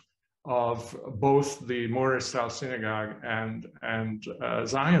background of both the Moorish-style synagogue and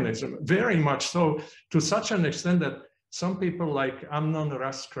Zionism, very much so, to such an extent that some people like Amnon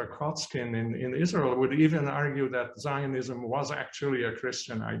Ras-Krakotkin in Israel would even argue that Zionism was actually a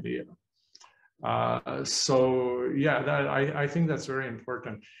Christian idea. So yeah, I think that's very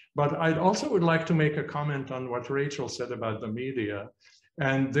important. But I also would like to make a comment on what Rachel said about the media.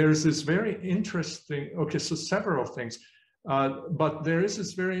 And there's this very interesting, okay, so several things. But there is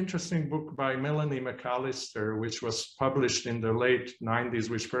this very interesting book by Melanie McAllister, which was published in the late 90s,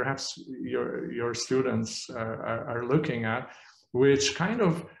 which perhaps your students are looking at, which kind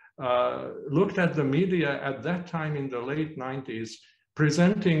of looked at the media at that time in the late 90s,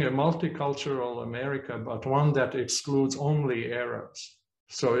 presenting a multicultural America, but one that excludes only Arabs.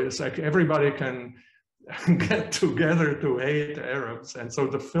 So it's like everybody can get together to hate Arabs. And so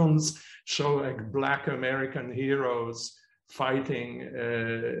the films show like Black American heroes fighting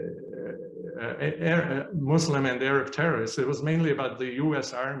Muslim and Arab terrorists. It was mainly about the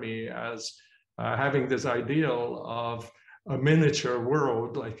US Army as having this ideal of a miniature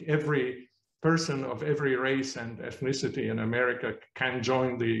world, like every person of every race and ethnicity in America can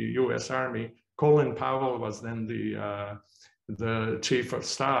join the US Army. Colin Powell was then the chief of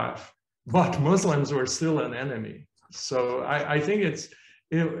staff, but Muslims were still an enemy. So I think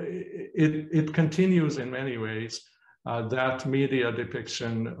it continues in many ways, that media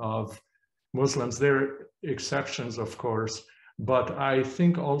depiction of Muslims. There are exceptions, of course, but I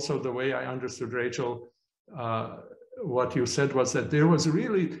think also the way I understood, Rachel, what you said was that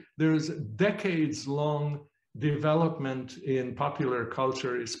there's decades-long development in popular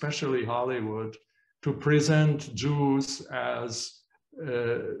culture, especially Hollywood, to present Jews as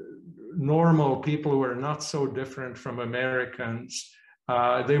normal people who are not so different from Americans.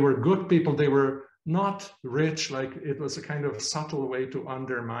 They were good people. They were not rich, like it was a kind of subtle way to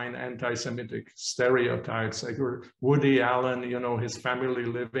undermine anti-Semitic stereotypes. Like Woody Allen, you know, his family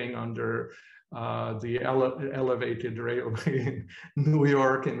living under the elevated railway in New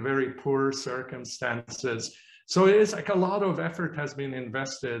York in very poor circumstances. So it's like a lot of effort has been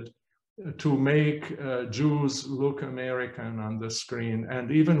invested to make Jews look American on the screen. And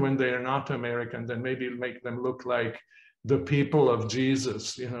even when they are not American, then maybe make them look like the people of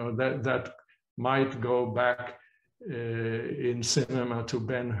Jesus, you know, that might go back in cinema to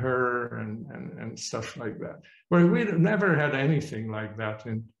Ben-Hur and stuff like that. But we never had anything like that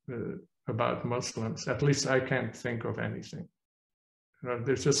about Muslims. At least I can't think of anything. You know,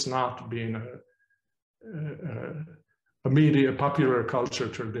 there's just not been a media, popular culture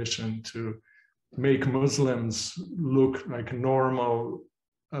tradition to make Muslims look like normal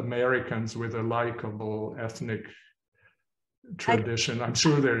Americans with a likable ethnic tradition. I'm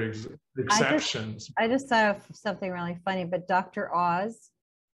sure there are exceptions. I just thought of something really funny, but Dr. Oz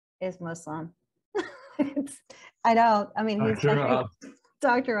is Muslim. I know. I mean,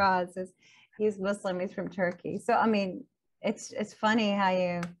 Dr. Oz he's Muslim. He's from Turkey. So I mean, it's funny how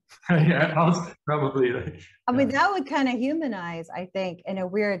you. Yeah, probably. I mean, that would kind of humanize, I think, in a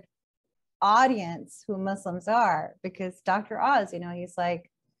weird audience who Muslims are, because Dr. Oz, you know, he's like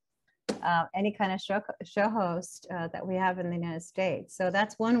any kind of show host that we have in the United States. So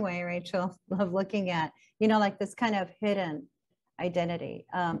that's one way, Rachel, of looking at, you know, like this kind of hidden identity.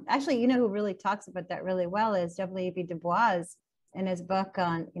 Actually, you know, who really talks about that really well is W.E.B. Du Bois in his book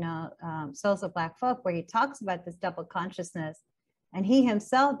on, you know, Souls of Black Folk, where he talks about this double consciousness. And he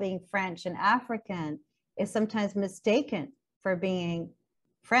himself, being French and African, is sometimes mistaken for being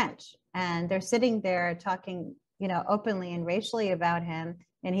French. And they're sitting there talking, you know, openly and racially about him.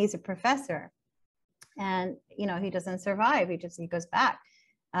 And he's a professor. And, you know, he doesn't survive. He goes back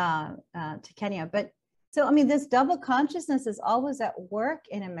to Kenya. But so, I mean, this double consciousness is always at work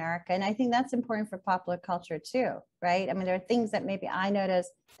in America. And I think that's important for popular culture too, right? I mean, there are things that maybe I notice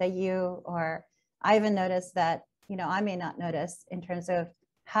that you or I even noticed that, you know, I may not notice in terms of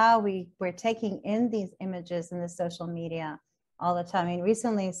how we're taking in these images in the social media all the time. I mean,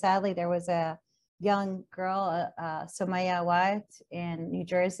 recently, sadly, there was a young girl, Somaya White in New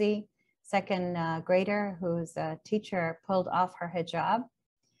Jersey, second grader, whose teacher pulled off her hijab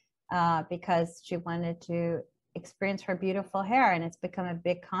because she wanted to experience her beautiful hair. And it's become a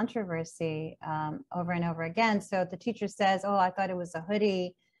big controversy over and over again. So the teacher says, oh, I thought it was a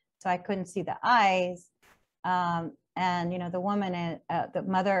hoodie, so I couldn't see the eyes. And, you know, the woman, the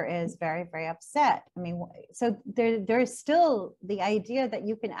mother is very, very upset. I mean, so there's still the idea that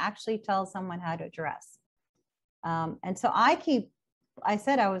you can actually tell someone how to dress. And so I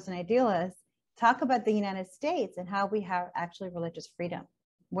said I was an idealist, talk about the United States and how we have actually religious freedom.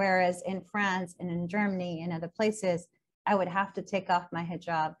 Whereas in France and in Germany and other places, I would have to take off my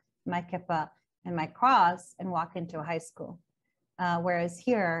hijab, my kippah, and my cross and walk into a high school. Whereas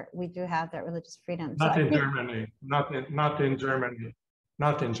here, we do have that religious freedom. Not in Germany, not in Germany,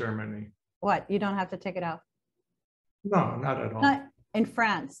 not in Germany. What, you don't have to take it off? No, not at all. Not in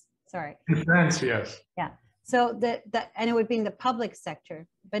France. sorry. In France, yes. Yeah. So and it would be in the public sector,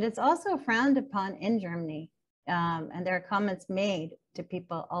 but it's also frowned upon in Germany. And there are comments made to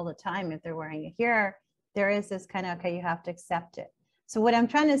people all the time if they're wearing it here. There is this kind of, okay, you have to accept it. So what I'm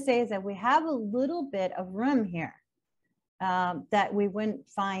trying to say is that we have a little bit of room here that we wouldn't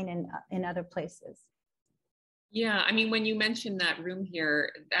find in other places. Yeah, I mean, when you mentioned that room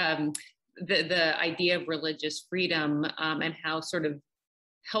here, the idea of religious freedom and how sort of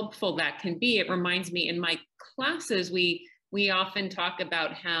helpful that can be, it reminds me in my classes, we often talk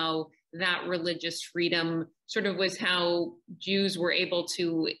about how that religious freedom sort of was how Jews were able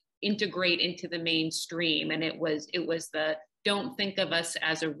to integrate into the mainstream. And it was the, don't think of us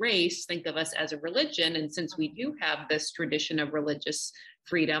as a race, think of us as a religion. And since we do have this tradition of religious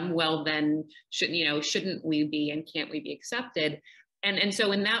freedom, well, then shouldn't we be and can't we be accepted? And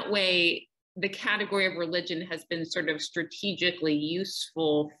so in that way, the category of religion has been sort of strategically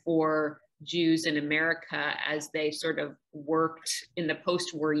useful for Jews in America as they sort of worked in the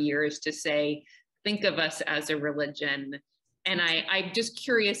post-war years to say, think of us as a religion. And I'm just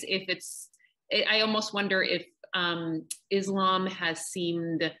curious if I almost wonder if Islam has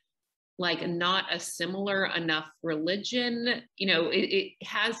seemed like not a similar enough religion.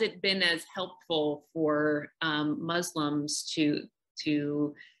 Has it been as helpful for Muslims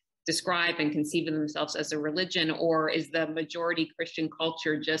to describe and conceive of themselves as a religion, or is the majority Christian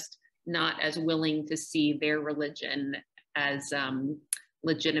culture just not as willing to see their religion as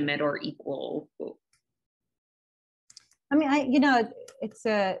legitimate or equal? I mean, it's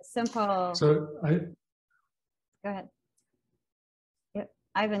a simple. So Go ahead. Yep,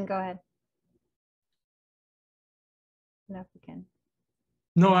 Ivan, go ahead. No, if we can.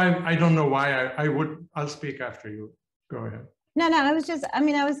 No, I don't know why I'll speak after you. Go ahead. No, I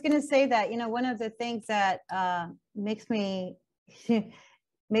was going to say that, one of the things that makes me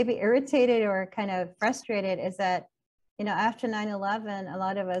maybe irritated or kind of frustrated is that, after 9/11, a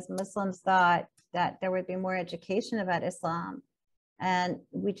lot of us Muslims thought that there would be more education about Islam, and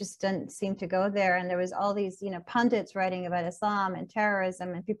we just didn't seem to go there. And there was all these, pundits writing about Islam and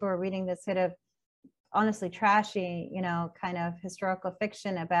terrorism, and people were reading this sort of honestly trashy, kind of historical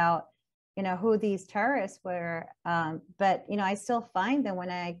fiction about who these terrorists were. But, I still find that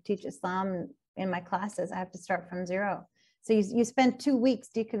when I teach Islam in my classes, I have to start from zero. So you spend 2 weeks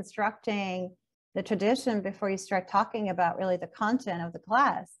deconstructing the tradition before you start talking about really the content of the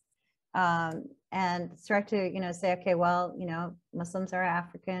class, and start to, say, okay, well, Muslims are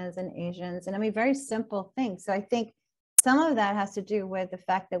Africans and Asians, and I mean, very simple things. So I think some of that has to do with the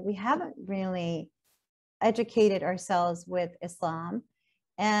fact that we haven't really educated ourselves with Islam,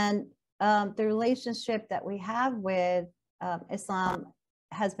 and the relationship that we have with Islam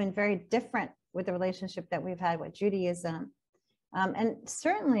has been very different with the relationship that we've had with Judaism. And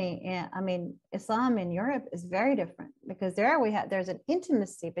certainly, Islam in Europe is very different, because there's an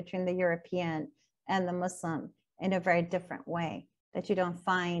intimacy between the European and the Muslim in a very different way that you don't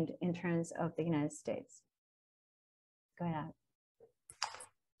find in terms of the United States. Go ahead.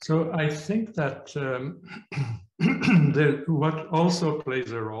 So I think that what also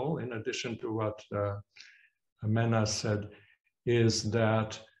plays a role, in addition to what Mehnaz said, is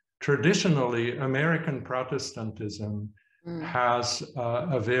that traditionally American Protestantism has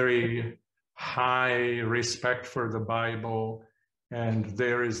a very high respect for the Bible, and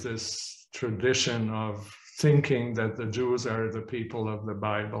there is this tradition of thinking that the Jews are the people of the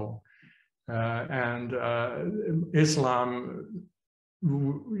Bible. And Islam,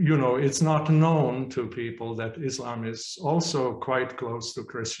 it's not known to people that Islam is also quite close to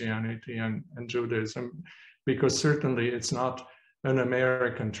Christianity and Judaism, because certainly it's not an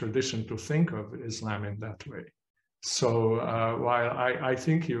American tradition to think of Islam in that way. So while I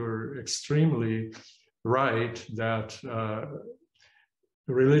think you're extremely right that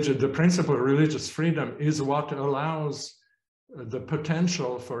the principle of religious freedom is what allows the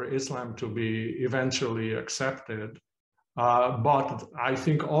potential for Islam to be eventually accepted, but I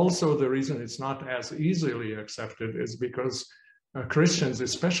think also the reason it's not as easily accepted is because Christians,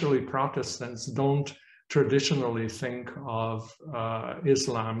 especially Protestants, don't traditionally think of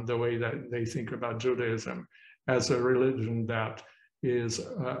Islam the way that they think about Judaism, as a religion that is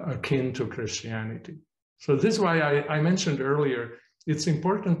akin to Christianity. So this is why I mentioned earlier, it's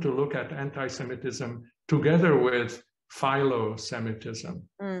important to look at anti-Semitism together with philo-Semitism.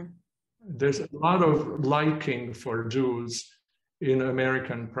 There's a lot of liking for Jews in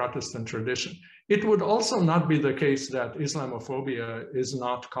American Protestant tradition. It would also not be the case that Islamophobia is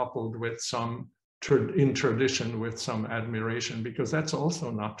not coupled with in tradition with some admiration, because that's also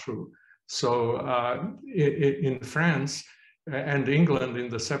not true. So in France, and England in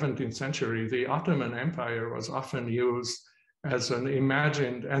the 17th century, the Ottoman Empire was often used as an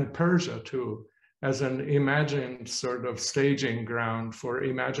imagined, and Persia too, as an imagined sort of staging ground for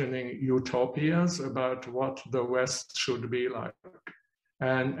imagining utopias about what the West should be like.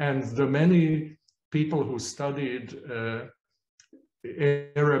 And the many people who studied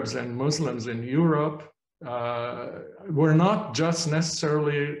Arabs and Muslims in Europe were not just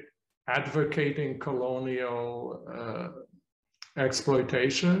necessarily advocating colonial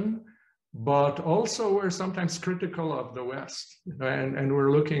exploitation, but also were sometimes critical of the West. And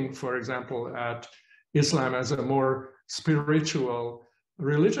we're looking, for example, at Islam as a more spiritual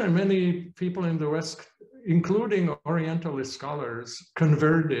religion. Many people in the West, including Orientalist scholars,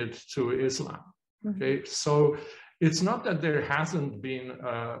 converted to Islam. Okay, so it's not that there hasn't been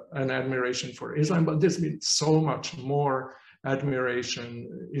an admiration for Islam, but there's been so much more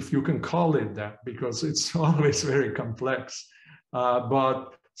admiration, if you can call it that, because it's always very complex,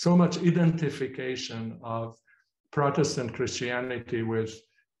 but so much identification of Protestant Christianity with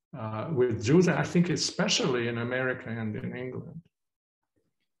Jews, and I think especially in America and in England.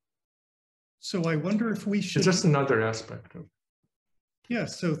 So I wonder if we should... It's just another aspect of it. Yeah,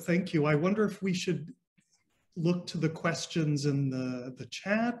 so thank you. I wonder if we should look to the questions in the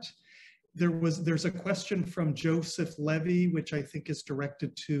chat. There's a question from Joseph Levy, which I think is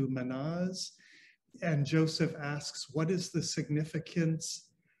directed to Mehnaz. And Joseph asks, what is the significance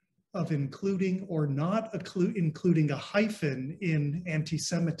of including or not including a hyphen in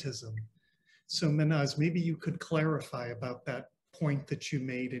anti-Semitism? So Mehnaz, maybe you could clarify about that point that you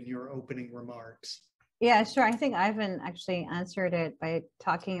made in your opening remarks. Yeah, sure. I think Ivan actually answered it by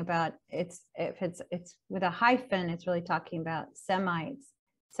talking about if it's with a hyphen, it's really talking about Semites,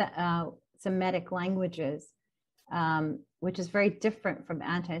 Semitic languages, which is very different from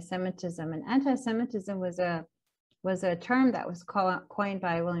anti-Semitism. And anti-Semitism was a term that was coined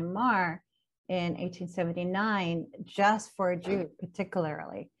by William Marr in 1879 just for Jews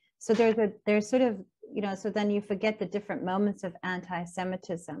particularly. So there's sort of, so then you forget the different moments of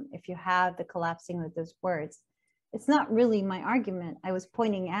anti-Semitism if you have the collapsing of those words. It's not really my argument. I was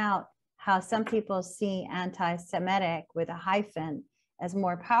pointing out how some people see anti-Semitic with a hyphen as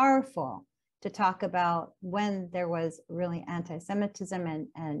more powerful to talk about when there was really anti-Semitism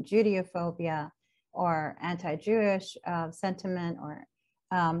and Judeophobia or anti-Jewish sentiment or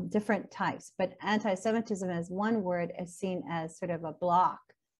different types. But anti-Semitism as one word is seen as sort of a block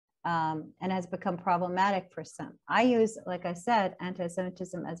and has become problematic for some. I use, like I said,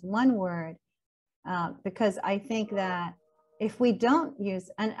 anti-Semitism as one word because I think that if we don't use,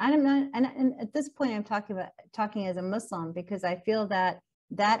 and at this point I'm talking as a Muslim, because I feel that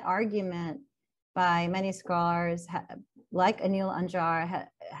that argument by many scholars like Anil Anjar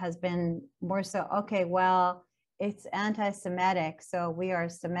has been more so, okay, well, it's anti-Semitic, so we are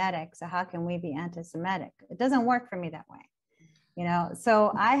Semitic, so how can we be anti-Semitic? It doesn't work for me that way,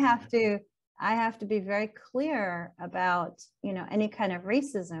 so I have to be very clear about, any kind of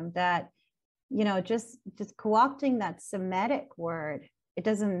racism that, just co-opting that Semitic word, it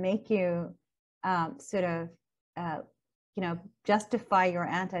doesn't make you justify your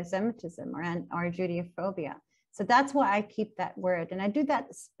anti-Semitism or Judeophobia. So that's why I keep that word. And I do that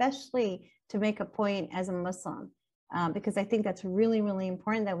especially to make a point as a Muslim, because I think that's really, really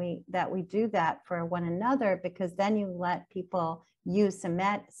important that we do that for one another, because then you let people use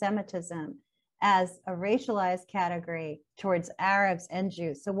Semitism as a racialized category towards Arabs and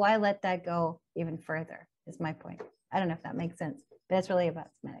Jews. So why let that go even further is my point. I don't know if that makes sense, but it's really about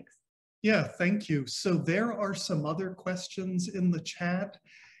Semitics. Yeah, thank you. So there are some other questions in the chat.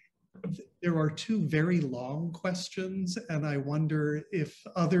 There are two very long questions, and I wonder if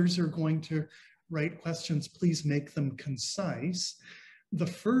others are going to write questions, please make them concise. The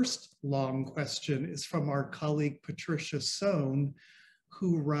first long question is from our colleague Patricia Sohn,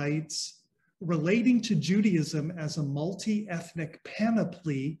 who writes, relating to Judaism as a multi-ethnic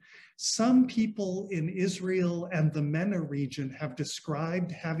panoply, some people in Israel and the MENA region have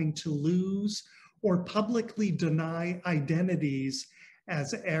described having to lose or publicly deny identities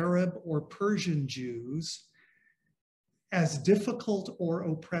as Arab or Persian Jews as difficult or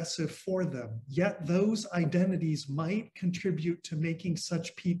oppressive for them. Yet those identities might contribute to making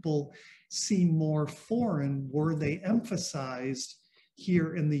such people seem more foreign were they emphasized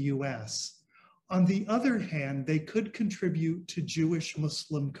here in the US. On the other hand, they could contribute to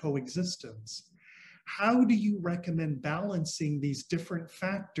Jewish-Muslim coexistence. How do you recommend balancing these different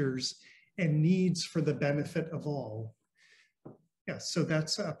factors and needs for the benefit of all? Yeah, so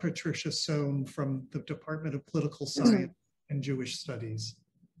that's Patricia Sohn from the Department of Political Science and Jewish Studies.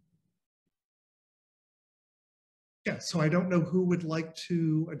 Yeah, so I don't know who would like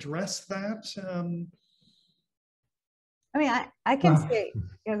to address that. I mean, I can say,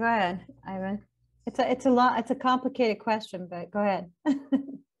 yeah, go ahead, Ivan. It's a complicated question, but go ahead.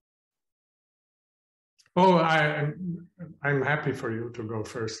 Oh, I'm happy for you to go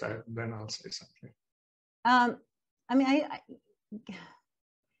first. Then I'll say something. I mean,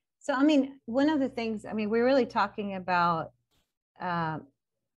 so I mean, one of the things, I mean, we're really talking about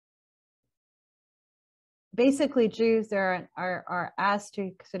basically Jews are asked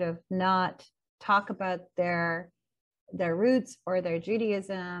to sort of not talk about their roots or their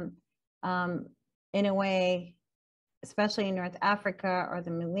Judaism in a way, especially in North Africa or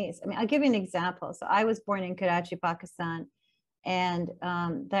the Middle East. I mean, I'll give you an example. So I was born in Karachi, Pakistan, and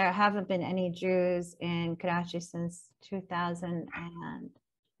there haven't been any Jews in Karachi since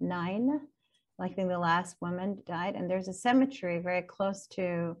 2009. I think the last woman died. And there's a cemetery very close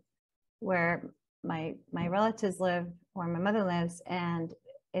to where my relatives live, where my mother lives, and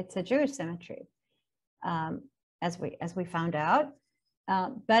it's a Jewish cemetery, as we found out.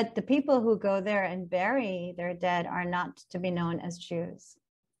 But the people who go there and bury their dead are not to be known as Jews.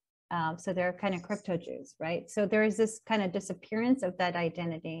 So they're kind of crypto Jews, right? So there is this kind of disappearance of that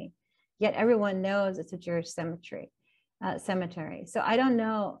identity, yet everyone knows it's a Jewish cemetery. So I don't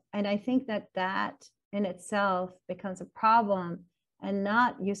know. And I think that in itself becomes a problem and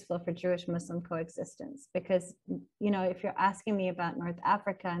not useful for Jewish-Muslim coexistence. Because, you know, if you're asking me about North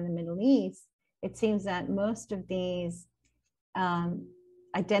Africa and the Middle East, it seems that most of these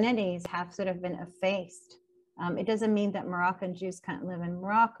identities have sort of been effaced. It doesn't mean that Moroccan Jews can't live in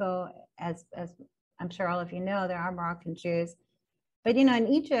Morocco, as I'm sure all of you know, there are Moroccan Jews. But, you know, in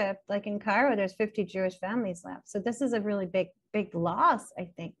Egypt, like in Cairo, there's 50 Jewish families left. So this is a really big loss, I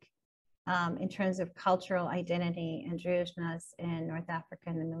think, in terms of cultural identity and Jewishness in North Africa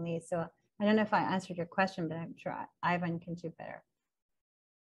and the Middle East. So I don't know if I answered your question, but I'm sure Ivan can do better.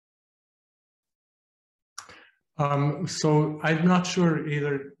 So I'm not sure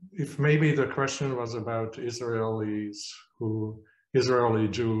either if maybe the question was about Israeli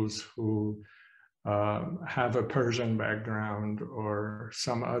Jews who have a Persian background or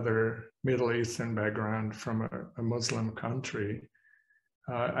some other Middle Eastern background from a Muslim country.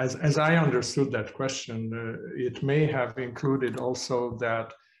 As I understood that question, it may have included also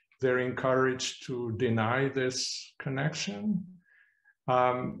that they're encouraged to deny this connection.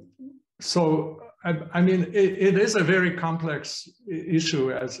 So, I mean, it is a very complex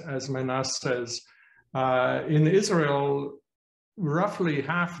issue, as Mehnaz says. In Israel, roughly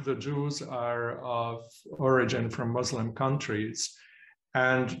half the Jews are of origin from Muslim countries.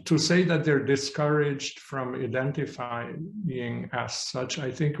 And to say that they're discouraged from identifying as such,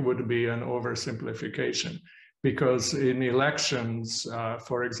 I think would be an oversimplification. Because in elections,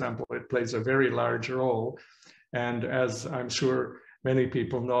 for example, it plays a very large role. And as I'm sure many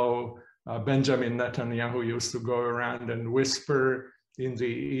people know, Benjamin Netanyahu used to go around and whisper in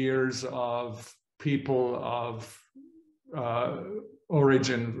the ears of people of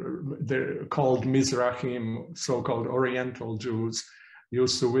origin, they're called Mizrahim, so-called Oriental Jews,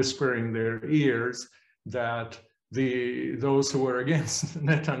 used to whisper in their ears that those who were against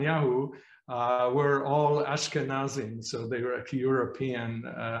Netanyahu were all Ashkenazim, so they were European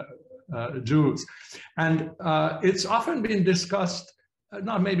Jews. And it's often been discussed,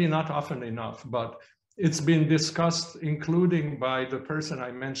 maybe not often enough, but it's been discussed, including by the person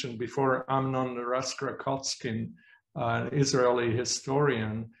I mentioned before, Amnon Raskrakotskyn, an Israeli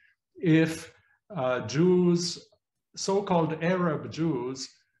historian, if Jews, so-called Arab Jews,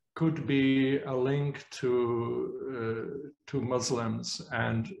 could be a link to Muslims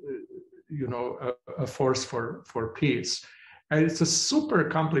and, you know, a force for peace. And it's a super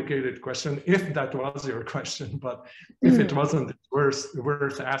complicated question, if that was your question, but if it wasn't, it's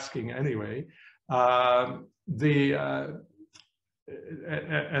worth asking anyway. As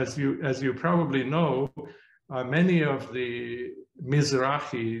you probably know, many of the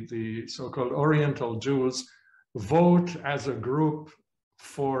Mizrahi, the so-called Oriental Jews, vote as a group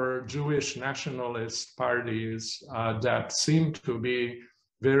for Jewish nationalist parties that seem to be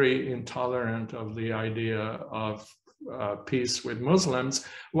very intolerant of the idea of peace with Muslims,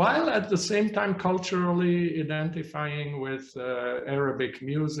 while at the same time culturally identifying with Arabic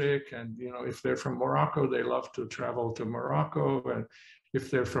music. And, you know, if they're from Morocco, they love to travel to Morocco. And if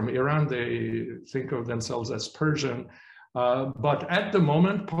they're from Iran, they think of themselves as Persian. But at the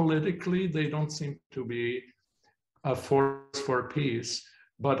moment, politically, they don't seem to be a force for peace.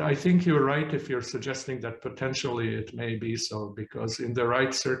 But I think you're right if you're suggesting that potentially it may be so, because in the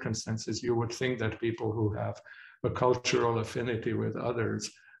right circumstances, you would think that people who have a cultural affinity with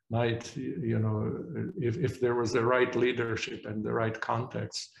others might, you know, if there was the right leadership and the right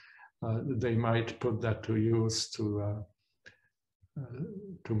context, they might put that to use to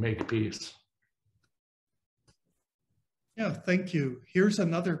make peace. Yeah, thank you. Here's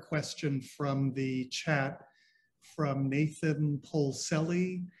another question from the chat from Nathan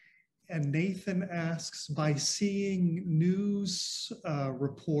Polselli. And Nathan asks, by seeing news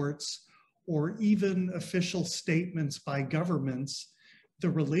reports or even official statements by governments, the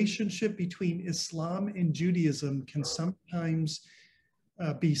relationship between Islam and Judaism can sometimes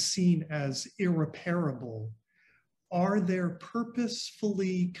be seen as irreparable. Are there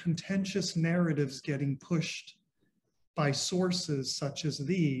purposefully contentious narratives getting pushed by sources such as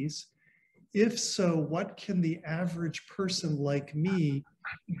these? If so, what can the average person like me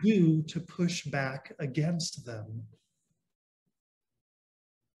do to push back against them?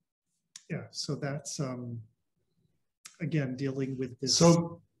 Yeah, so that's, again, dealing with this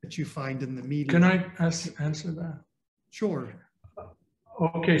that you find in the media. Can I answer that? Sure.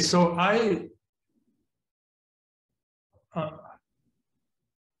 Okay, so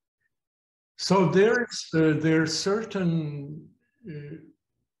there's certain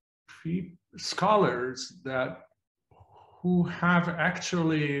scholars who have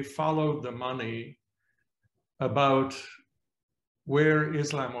actually followed the money about where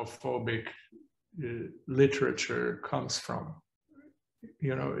Islamophobic literature comes from.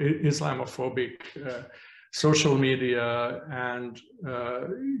 You know, Islamophobic social media and,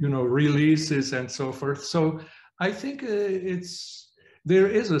 you know, releases and so forth. So I think there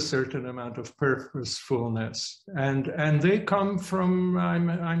is a certain amount of purposefulness, and they come from,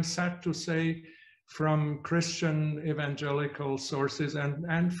 I'm sad to say, from Christian evangelical sources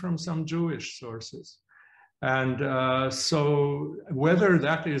and from some Jewish sources. And so whether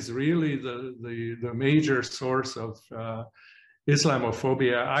that is really the major source of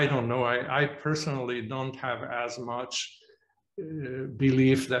Islamophobia, I don't know. I personally don't have as much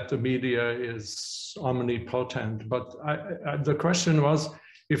belief that the media is omnipotent, but the question was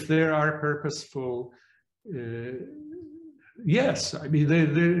if there are purposeful. Yes, I mean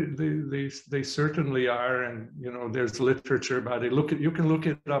they certainly are, and you know there's literature about it. You can look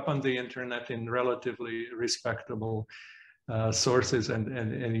it up on the internet in relatively respectable sources,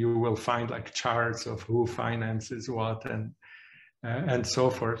 and you will find like charts of who finances what and so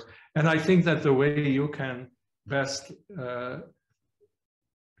forth. And I think that the way you can best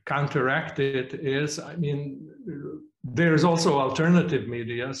counteract it is, I mean, there's also alternative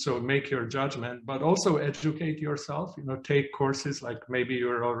media, so make your judgment, but also educate yourself, you know, take courses like maybe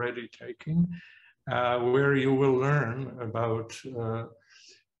you're already taking, where you will learn about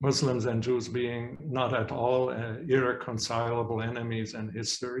Muslims and Jews being not at all irreconcilable enemies in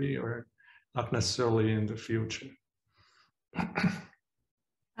history, or not necessarily in the future.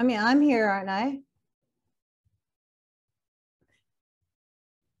 I mean, I'm here, aren't I?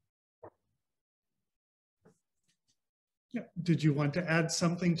 Yeah. Did you want to add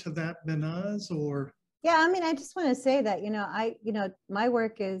something to that, Mehnaz, or? Yeah, I mean, I just want to say that, my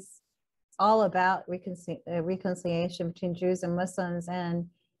work is all about reconciliation between Jews and Muslims. And,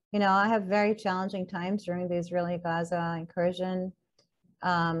 I have very challenging times during the Israeli-Gaza incursion.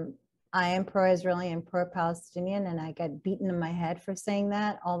 I am pro-Israeli and pro-Palestinian, and I get beaten in my head for saying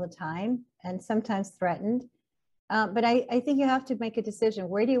that all the time, and sometimes threatened. But I think you have to make a decision.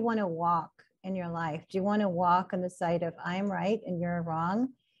 Where do you want to walk in your life? Do you want to walk on the side of I'm right and you're wrong?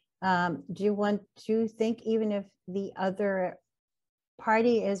 Do you want to think, even if the other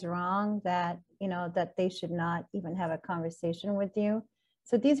party is wrong, that that they should not even have a conversation with you?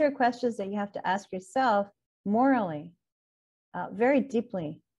 So these are questions that you have to ask yourself morally, very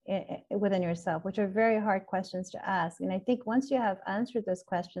deeply within yourself, which are very hard questions to ask. And I think once you have answered those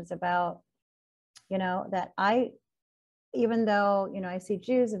questions about, that even though, I see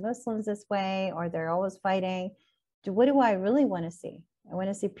Jews and Muslims this way, or they're always fighting, what do I really want to see? I want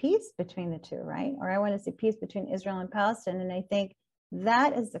to see peace between the two, right? Or I want to see peace between Israel and Palestine. And I think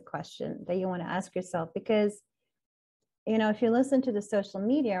that is the question that you want to ask yourself, because, if you listen to the social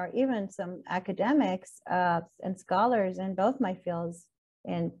media, or even some academics and scholars in both my fields,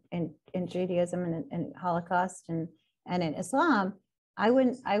 in Judaism and Holocaust and in Islam, I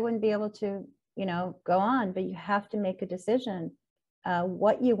wouldn't be able to, go on. But you have to make a decision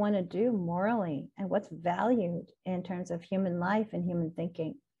what you want to do morally and what's valued in terms of human life and human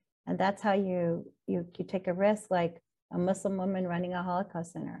thinking. And that's how you take a risk, like a Muslim woman running a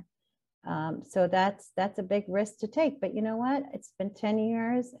Holocaust center. So that's a big risk to take. But you know what? It's been 10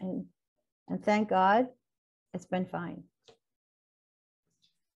 years, and thank God it's been fine.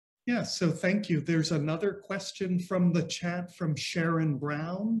 Yeah, so thank you. There's another question from the chat from Sharon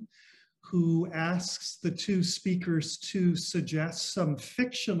Brown, who asks the two speakers to suggest some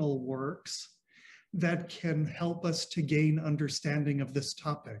fictional works that can help us to gain understanding of this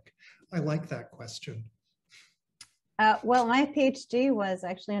topic. I like that question. Well, my PhD was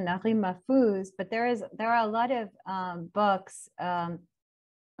actually on Nahri Mahfouz, but there are a lot of books, and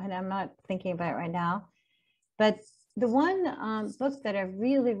I'm not thinking about it right now, but the one book that I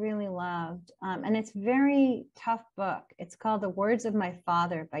really, really loved, and it's a very tough book. It's called The Words of My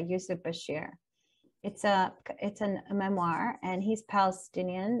Father by Yusuf Bashir. It's a memoir, and he's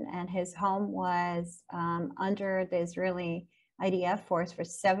Palestinian, and his home was under the Israeli IDF force for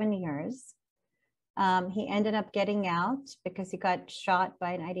 7 years. He ended up getting out because he got shot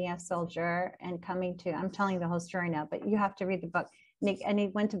by an IDF soldier and coming to, I'm telling the whole story now, but you have to read the book. And he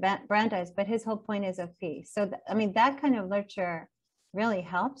went to Brandeis, but his whole point is of peace. So, I mean, that kind of literature really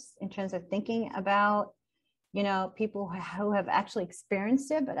helps in terms of thinking about, you know, people who have actually experienced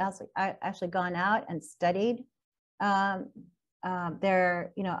it, but also actually gone out and studied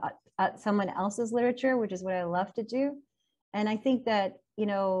their, you know, someone else's literature, which is what I love to do. And I think that, you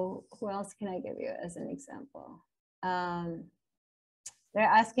know, who else can I give you as an example? They're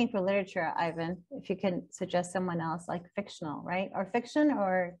asking for literature, Ivan, if you can suggest someone else, like fictional, right? Or fiction,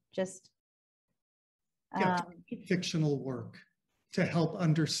 or just... Yeah, fictional work to help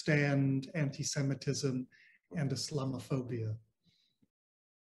understand anti-Semitism and Islamophobia.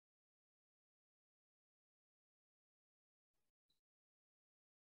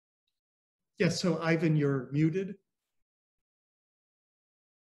 Yes, so Ivan, you're muted.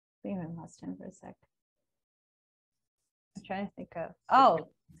 We haven't lost him for a sec. I'm trying to think of, oh.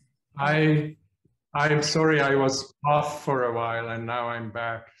 I'm sorry, I was off for a while and now I'm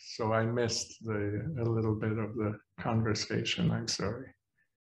back. So I missed a little bit of the conversation. I'm sorry.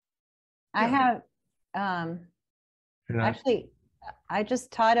 I have, actually, I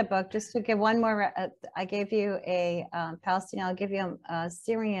just taught a book, just to give one more, I gave you a Palestinian, I'll give you a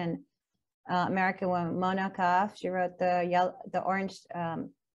Syrian American woman, Mona Kaf. She wrote the Orange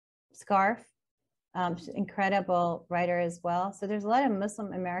Scarf. She's an incredible writer as well. So there's a lot of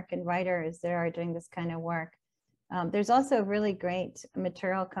Muslim American writers that are doing this kind of work. There's also really great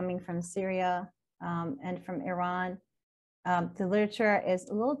material coming from Syria and from Iran. The literature is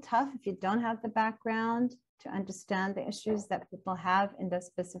a little tough if you don't have the background to understand the issues that people have in those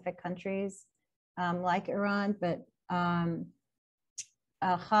specific countries, like Iran. But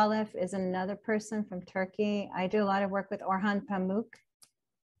Khalif is another person from Turkey. I do a lot of work with Orhan Pamuk.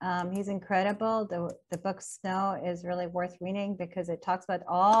 He's incredible. The book Snow is really worth reading because it talks about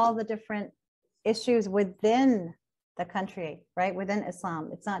all the different issues within the country, right? Within Islam.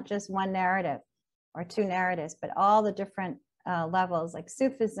 It's not just one narrative or two narratives, but all the different levels like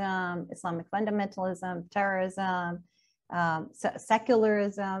Sufism, Islamic fundamentalism, terrorism,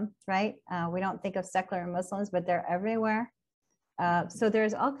 secularism, right? We don't think of secular Muslims, but they're everywhere. So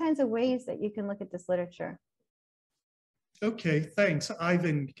there's all kinds of ways that you can look at this literature. Okay, thanks.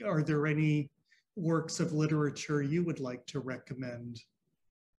 Ivan, are there any works of literature you would like to recommend?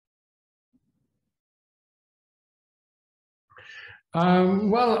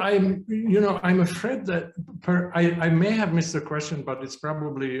 Well, I'm afraid that I may have missed the question, but it's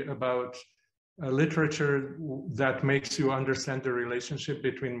probably about literature that makes you understand the relationship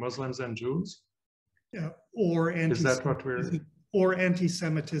between Muslims and Jews. Yeah, or is that what we're... Or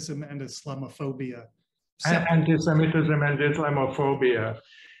anti-Semitism and Islamophobia. Antisemitism and Islamophobia.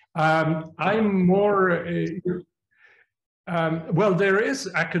 I'm more, well, there is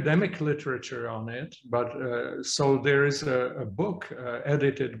academic literature on it, but so there is a book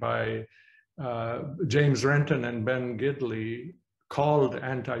edited by James Renton and Ben Gidley called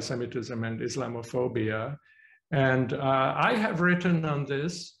Antisemitism and Islamophobia. And I have written on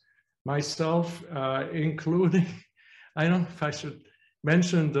this myself, including, I don't know if I should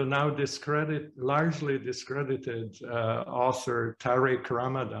mention the now largely discredited author Tariq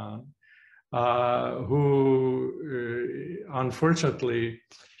Ramadan, who unfortunately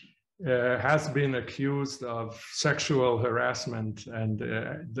has been accused of sexual harassment, and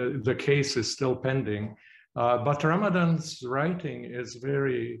the case is still pending. But Ramadan's writing is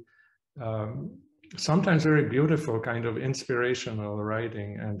very, sometimes very beautiful, kind of inspirational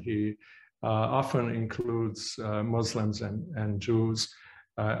writing, and he often includes Muslims and Jews.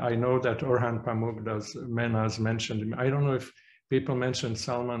 I know that Orhan Pamuk does. Mehnaz mentioned him. I don't know if people mentioned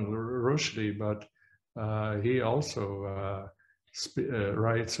Salman Rushdie, but he also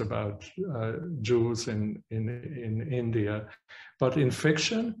writes about Jews in India. But in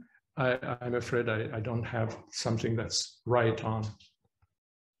fiction, I'm afraid I don't have something that's right on.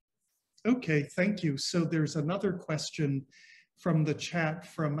 Okay, thank you. So there's another question from the chat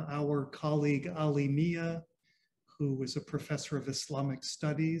from our colleague Ali Mia, who is a professor of Islamic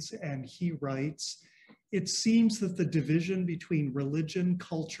studies, and he writes, "It seems that the division between religion,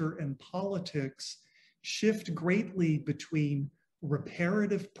 culture, and politics shift greatly between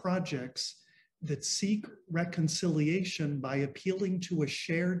reparative projects that seek reconciliation by appealing to a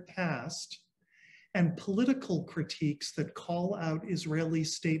shared past and political critiques that call out Israeli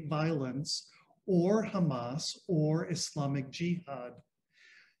state violence or Hamas or Islamic Jihad.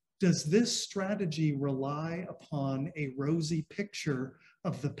 Does this strategy rely upon a rosy picture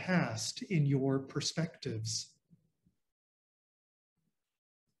of the past in your perspectives?"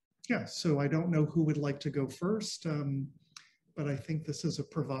 Yeah, so I don't know who would like to go first, but I think this is a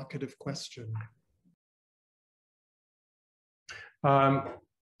provocative question.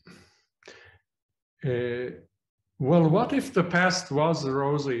 Well, what if the past was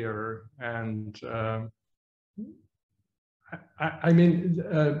rosier? And I mean,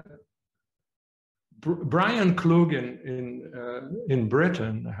 Brian Klug in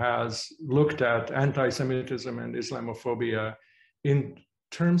Britain has looked at anti-Semitism and Islamophobia in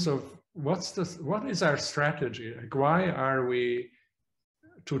terms of what is our strategy? Like, why are we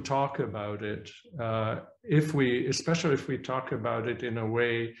to talk about it? Especially if we talk about it in a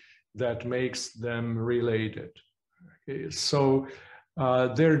way that makes them related. Okay, so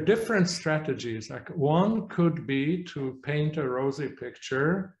there are different strategies. Like, one could be to paint a rosy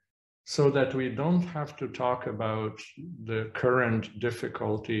picture so that we don't have to talk about the current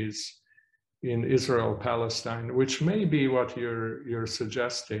difficulties in Israel-Palestine, which may be what you're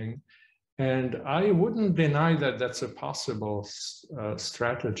suggesting. And I wouldn't deny that that's a possible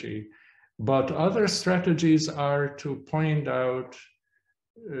strategy. But other strategies are to point out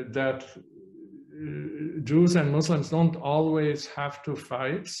that Jews and Muslims don't always have to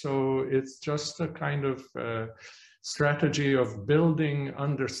fight. So it's just a kind of strategy of building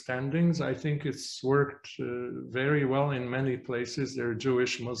understandings. I think it's worked very well in many places. There are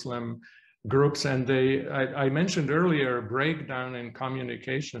Jewish Muslim groups, and I mentioned earlier a breakdown in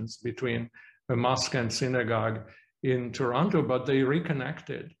communications between a mosque and synagogue in Toronto, but they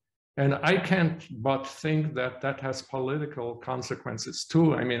reconnected. And I can't but think that that has political consequences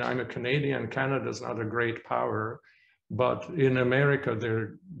too. I mean, I'm a Canadian. Canada's not a great power, but in America, there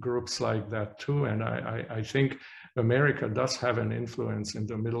are groups like that too. And I think America does have an influence in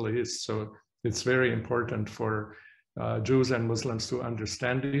the Middle East. So it's very important for Jews and Muslims to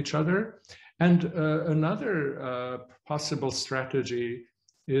understand each other. And another possible strategy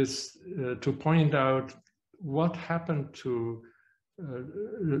is to point out what happened to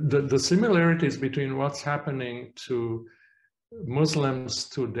the similarities between what's happening to Muslims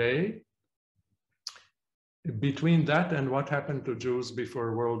today, between that and what happened to Jews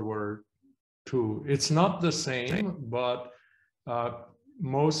before World War II. It's not the same, but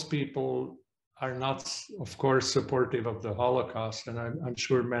most people are not, of course, supportive of the Holocaust, and I'm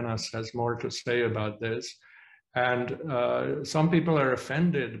sure Mehnaz has more to say about this. And some people are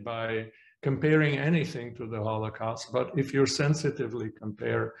offended by comparing anything to the Holocaust, but if you sensitively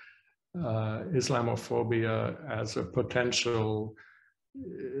compare Islamophobia as a potential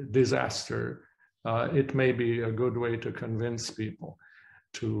disaster, it may be a good way to convince people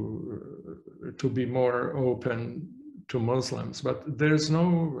to be more open to Muslims. But there's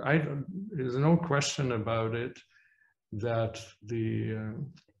no question about it that the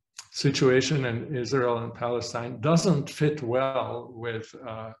situation in Israel and Palestine doesn't fit well with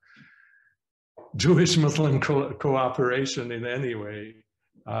Jewish-Muslim cooperation in any way,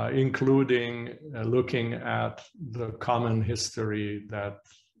 including looking at the common history that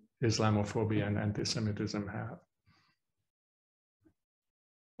Islamophobia and anti-Semitism have.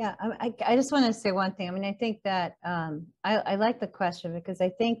 Yeah, I just want to say one thing. I mean, I think that I like the question because I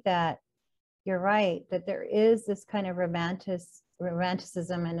think that you're right, that there is this kind of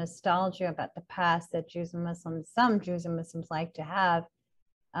romanticism and nostalgia about the past that Jews and Muslims, some Jews and Muslims like to have,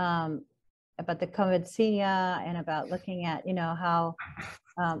 about the Convencia and about looking at, you know, how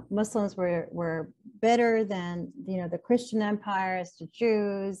Muslims were better than, you know, the Christian empires to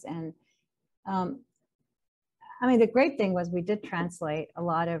Jews. And I mean, the great thing was we did translate a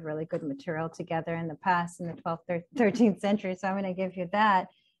lot of really good material together in the past, in the 12th, 13th century. So I'm going to give you that.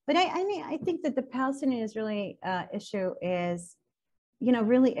 But I mean, I think that the Palestinian-Israeli issue is, you know,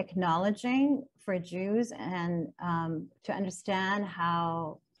 really acknowledging for Jews and to understand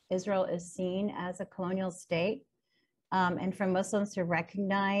how Israel is seen as a colonial state, and for Muslims to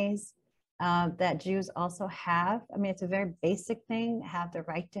recognize that Jews also have, I mean, it's a very basic thing, have the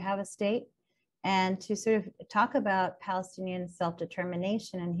right to have a state. and to sort of talk about Palestinian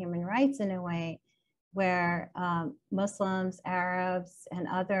self-determination and human rights in a way where Muslims, Arabs, and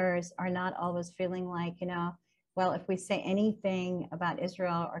others are not always feeling like, you know, well, if we say anything about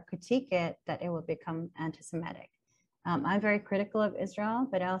Israel or critique it, that it will become anti-Semitic. I'm very critical of Israel,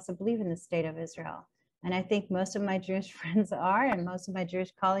 but I also believe in the state of Israel. And I think most of my Jewish friends are, and most of my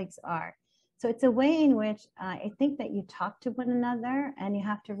Jewish colleagues are. So it's a way in which I think that you talk to one another and you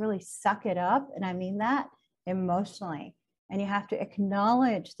have to really suck it up. And I mean that emotionally. And you have to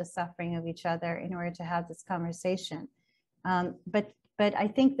acknowledge the suffering of each other in order to have this conversation. But I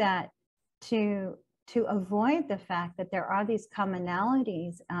think that to avoid the fact that there are these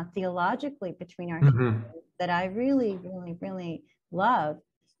commonalities theologically between our communities that I really, really, really love.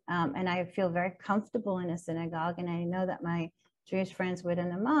 And I feel very comfortable in a synagogue. And I know that my Jewish friends would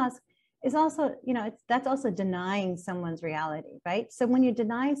in a mosque is also, you know, that's also denying someone's reality, right? So when you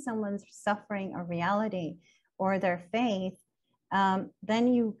deny someone's suffering or reality or their faith,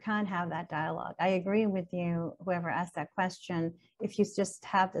 then you can't have that dialogue. I agree with you, whoever asked that question, if you just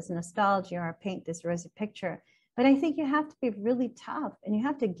have this nostalgia or paint this rosy picture. But I think you have to be really tough and you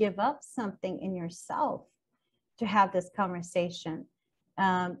have to give up something in yourself to have this conversation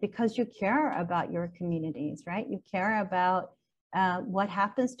because you care about your communities, right? You care about what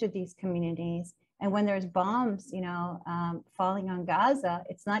happens to these communities. And when there's bombs, you know, falling on Gaza,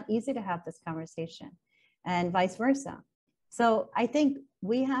 it's not easy to have this conversation and vice versa. So I think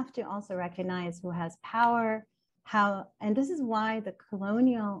we have to also recognize who has power, how, and this is why the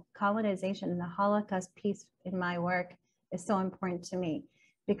colonization and the Holocaust piece in my work is so important to me,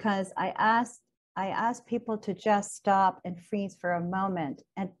 because I asked people to just stop and freeze for a moment,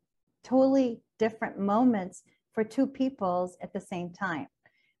 and totally different moments for two peoples at the same time,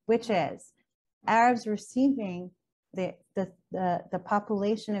 which is Arabs receiving the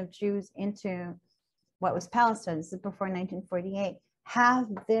population of Jews into what was Palestine, this is before 1948, have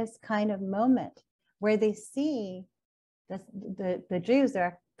this kind of moment where they see the Jews that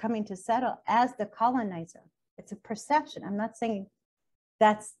are coming to settle as the colonizer. It's a perception. I'm not saying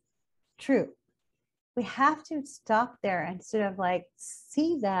that's true. We have to stop there and sort of like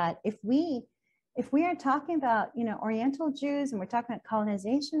see that if we are talking about, you know, Oriental Jews and we're talking about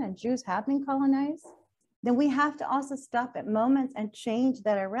colonization and Jews have been colonized, then we have to also stop at moments and change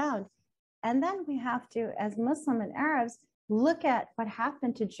that around. And then we have to, as Muslim and Arabs, look at what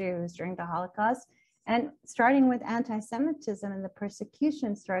happened to Jews during the Holocaust, and starting with anti-Semitism and the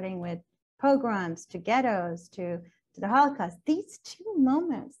persecution, starting with pogroms to ghettos to the Holocaust. These two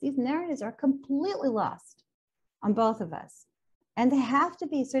moments, these narratives are completely lost on both of us. And they have to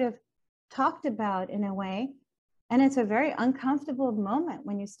be sort of talked about in a way. And it's a very uncomfortable moment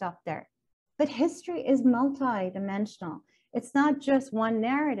when you stop there. But history is multi-dimensional. It's not just one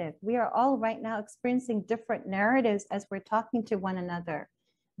narrative. We are all right now experiencing different narratives as we're talking to one another.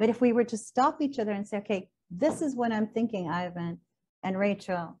 But if we were to stop each other and say, okay, this is what I'm thinking, Ivan and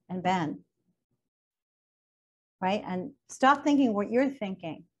Rachel and Ben, right? And stop thinking what you're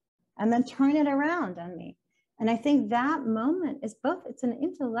thinking and then turn it around on me. And I think that moment is both, it's an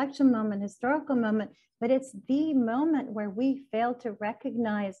intellectual moment, historical moment, but it's the moment where we fail to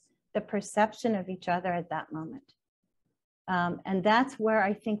recognize the perception of each other at that moment. And that's where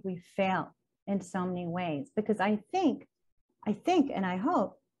I think we fail in so many ways, because I think, and I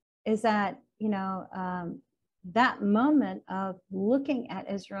hope is that, you know, that moment of looking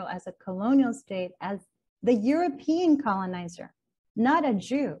at Israel as a colonial state, as the European colonizer, not a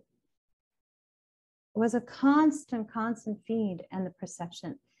Jew, was a constant feed and the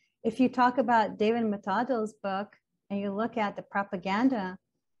perception. If you talk about David Matadil's book and you look at the propaganda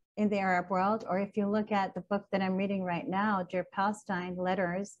in the Arab world, or if you look at the book that I'm reading right now, Dear Palestine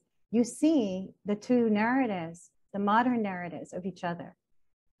Letters, you see the two narratives, the modern narratives of each other,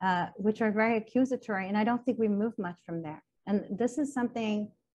 which are very accusatory. And I don't think we move much from there. And this is something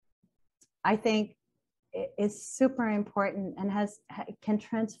I think is super important and can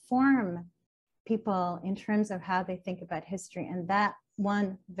transform people in terms of how they think about history in that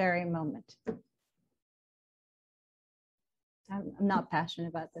one very moment. I'm not passionate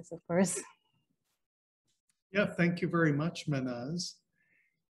about this, of course. Yeah, thank you very much, Mehnaz.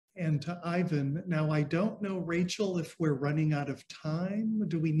 And to Ivan, now I don't know, Rachel, if we're running out of time.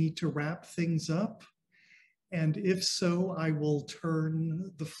 Do we need to wrap things up? And if so, I will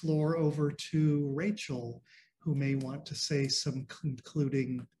turn the floor over to Rachel, who may want to say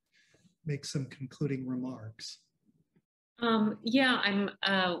make some concluding remarks. Yeah,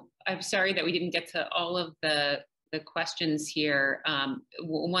 I'm sorry that we didn't get to all of the questions here.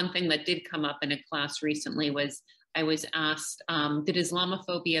 One thing that did come up in a class recently was I was asked, did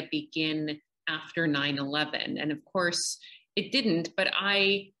Islamophobia begin after 9/11. And of course it didn't, but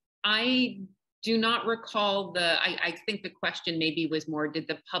I do not recall I think the question maybe was more, did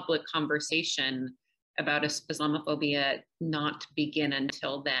the public conversation about Islamophobia not begin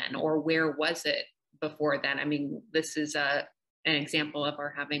until then, or where was it before then? I mean, this is an example of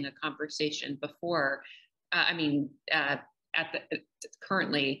our having a conversation before,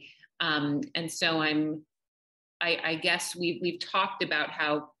 currently. And so I guess we've talked about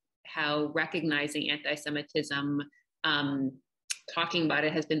how recognizing anti-Semitism, talking about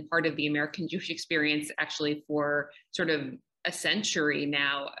it, has been part of the American Jewish experience actually for sort of a century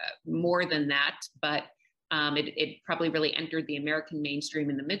now, more than that, but it probably really entered the American mainstream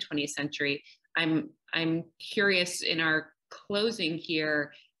in the mid-20th century. I'm curious, in our closing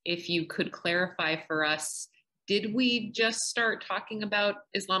here, if you could clarify for us, did we just start talking about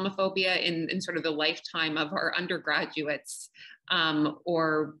Islamophobia in sort of the lifetime of our undergraduates,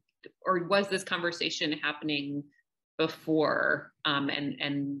 or was this conversation happening before,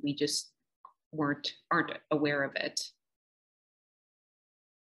 and we just aren't aware of it?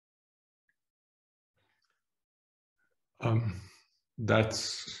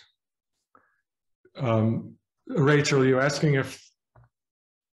 Rachel, you're asking if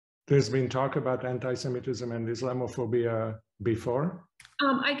there's been talk about anti-Semitism and Islamophobia before?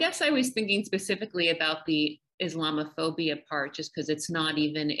 I guess I was thinking specifically about the Islamophobia part, just because it's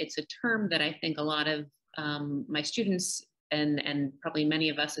a term that I think a lot of my students and probably many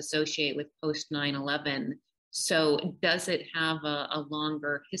of us associate with post 9/11. So does it have a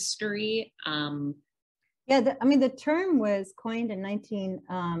longer history? Yeah, the term was coined in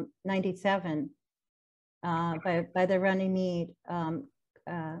 1997 by the Runnymede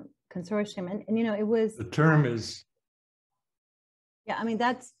consortium, and it was, the term is, yeah, I mean,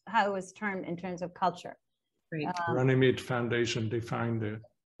 that's how it was termed in terms of culture. Right. Runnymede Foundation defined it.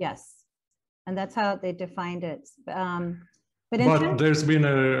 Yes, and that's how they defined it. But there's been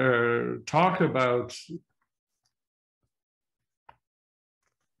a talk about,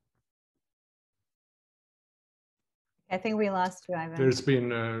 I think we lost you, Ivan. there's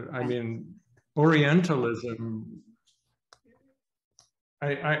been, I mean, Orientalism.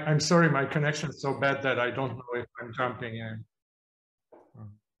 I'm sorry, my connection is so bad that I don't know if I'm jumping in.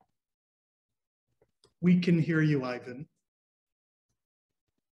 We can hear you, Ivan.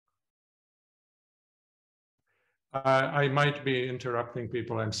 I might be interrupting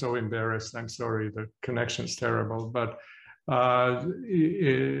people. I'm so embarrassed. I'm sorry, the connection's terrible. But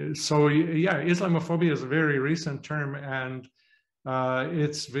so yeah, Islamophobia is a very recent term, and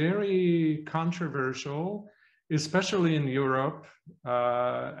it's very controversial, especially in Europe.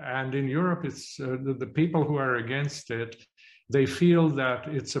 And in Europe, it's the people who are against it, they feel that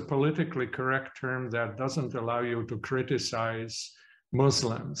it's a politically correct term that doesn't allow you to criticize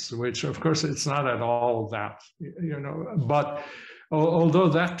Muslims, which of course it's not at all that, but although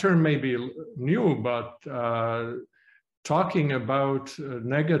that term may be new, but talking about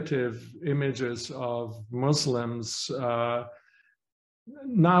negative images of Muslims,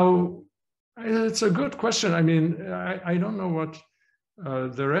 now it's a good question. I mean, I don't know what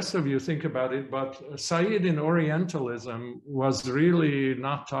the rest of you think about it, but Said in Orientalism was really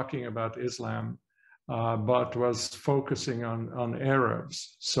not talking about Islam, but was focusing on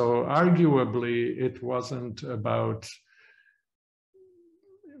Arabs. So arguably, it wasn't about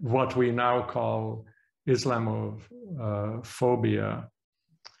what we now call Islamophobia.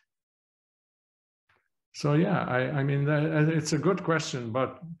 So yeah, I mean, it's a good question,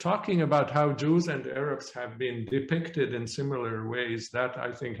 but talking about how Jews and Arabs have been depicted in similar ways, that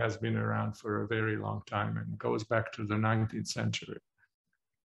I think has been around for a very long time and goes back to the 19th century.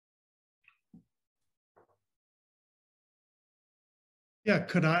 Yeah,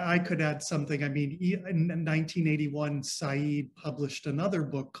 I could add something. I mean, in 1981, Said published another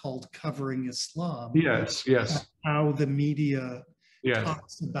book called Covering Islam. Yes, yes. How the media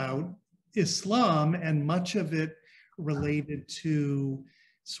talks about Islam, and much of it related to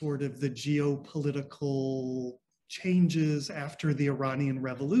sort of the geopolitical changes after the Iranian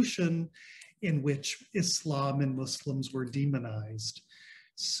Revolution, in which Islam and Muslims were demonized.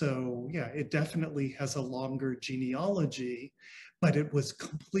 So yeah, it definitely has a longer genealogy, but it was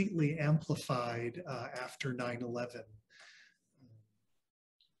completely amplified after 9/11.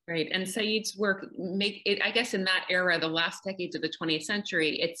 Right, and Said's work I guess in that era, the last decades of the 20th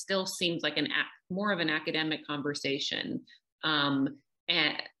century, it still seems like more of an academic conversation. And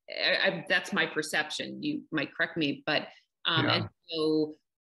that's my perception. You might correct me, but and so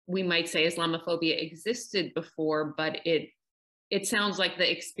we might say Islamophobia existed before, but it it sounds like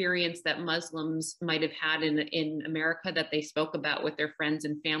the experience that Muslims might have had in America that they spoke about with their friends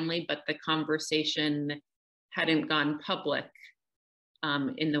and family, but the conversation hadn't gone public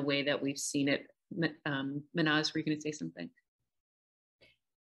in the way that we've seen it. Mehnaz, were you going to say something?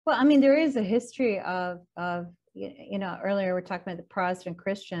 Well, I mean, there is a history of you know, earlier we're talking about the Protestant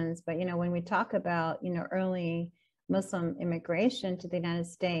Christians, but, you know, when we talk about, you know, early Muslim immigration to the United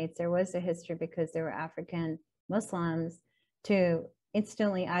States, there was a history because there were African Muslims to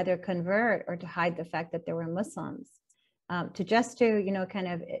instantly either convert or to hide the fact that they were Muslims, to just to, you know, kind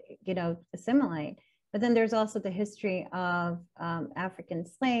of, you know, assimilate. But then there's also the history of African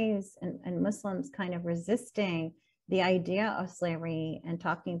slaves and Muslims kind of resisting the idea of slavery and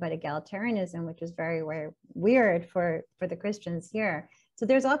talking about egalitarianism, which is very, very weird for the Christians here. So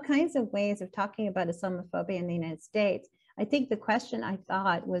there's all kinds of ways of talking about Islamophobia in the United States. I think the question I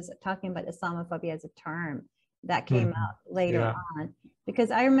thought was talking about Islamophobia as a term that came out later on,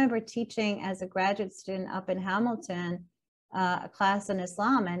 because I remember teaching as a graduate student up in Hamilton, a class on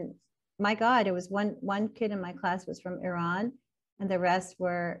Islam, and my God, it was one kid in my class was from Iran, and the rest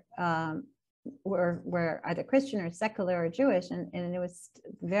were either Christian or secular or Jewish, and it was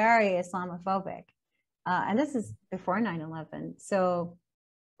very Islamophobic. And this is before 9/11. So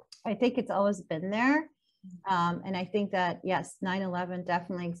I think it's always been there. And I think that, yes, 9/11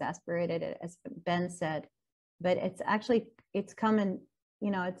 definitely exacerbated it, as Ben said, but it's actually, it's coming,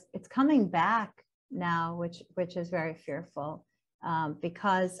 you know, it's coming back now, which is very fearful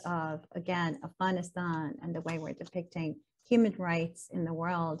because of, again, Afghanistan and the way we're depicting human rights in the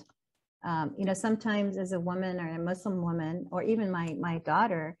world. You know, sometimes as a woman or a Muslim woman, or even my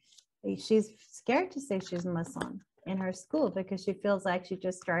daughter, she's scared to say she's Muslim in her school because she feels like she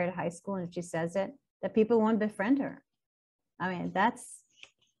just started high school, and if she says it, that people won't befriend her. I mean, that's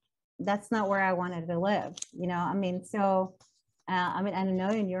not where I wanted to live, you know. I mean, so I mean, I know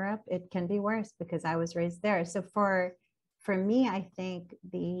in Europe it can be worse because I was raised there. So for me, I think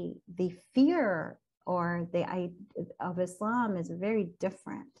the fear or the idea of Islam is very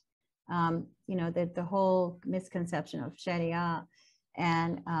different. You know, the whole misconception of Sharia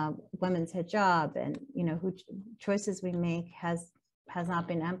and women's hijab, and, you know, who choices we make has not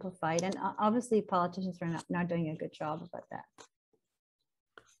been amplified. And obviously politicians are not doing a good job about that.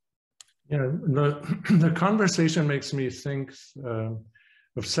 Yeah, the conversation makes me think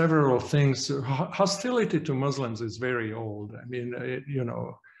of several things. Hostility to Muslims is very old. I mean, you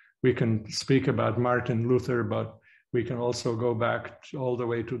know, we can speak about Martin Luther, but we can also go back all the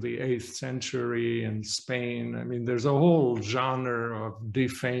way to the 8th century in Spain. I mean, there's a whole genre of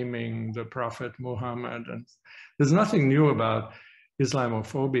defaming the Prophet Muhammad, and there's nothing new about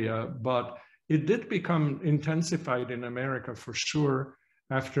Islamophobia, but it did become intensified in America for sure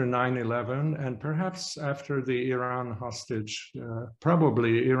after 9/11, and perhaps after the Iran hostage,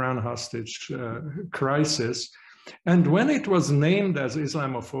 probably Iran hostage crisis. And when it was named as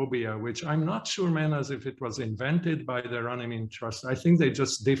Islamophobia, which I'm not sure, Mehnaz, if it was invented by the Runnymede Trust, I think they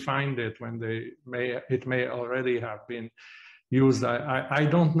just defined it when it may already have been used. I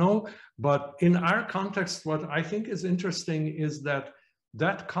don't know, but in our context, what I think is interesting is that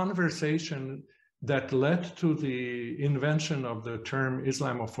conversation that led to the invention of the term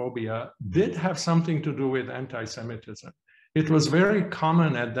Islamophobia did have something to do with anti-Semitism. It was very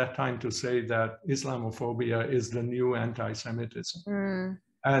common at that time to say that Islamophobia is the new anti-Semitism.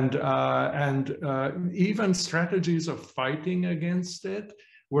 And even strategies of fighting against it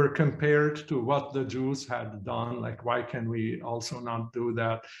were compared to what the Jews had done, like why can we also not do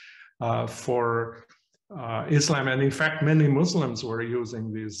that for Islam? And in fact, many Muslims were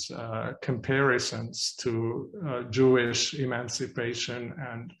using these comparisons to Jewish emancipation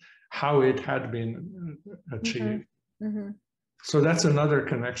and how it had been achieved. So that's another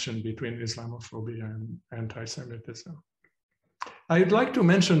connection between Islamophobia and anti-Semitism. I'd like to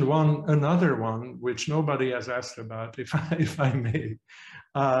mention another one, which nobody has asked about, if I may.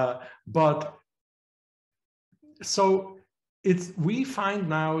 But so we find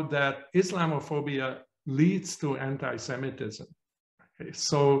now that Islamophobia leads to anti-Semitism. Okay,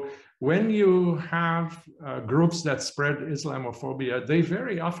 so when you have groups that spread Islamophobia, they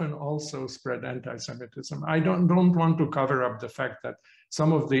very often also spread anti-Semitism. I don't want to cover up the fact that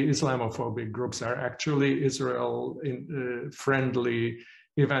some of the Islamophobic groups are actually Israel-friendly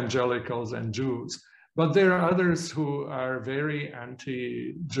evangelicals and Jews, but there are others who are very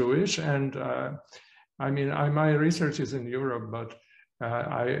anti-Jewish. And I mean, my research is in Europe, but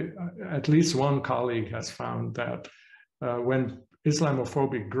at least one colleague has found that when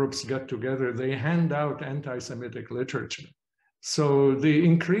Islamophobic groups get together, they hand out anti-Semitic literature. So the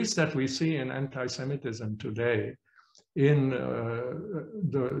increase that we see in anti-Semitism today in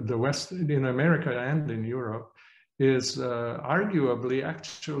the West, in America and in Europe, is arguably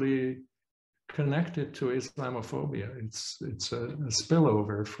actually connected to Islamophobia. It's a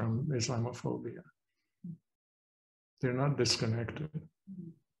spillover from Islamophobia. They're not disconnected.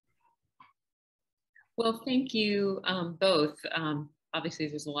 Well, thank you both. Obviously,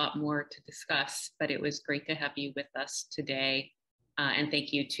 there's a lot more to discuss, but it was great to have you with us today. And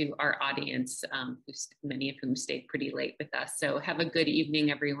thank you to our audience, many of whom stayed pretty late with us. So have a good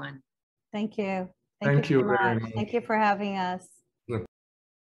evening, everyone. Thank you. Thank you so very much. Thank you for having us.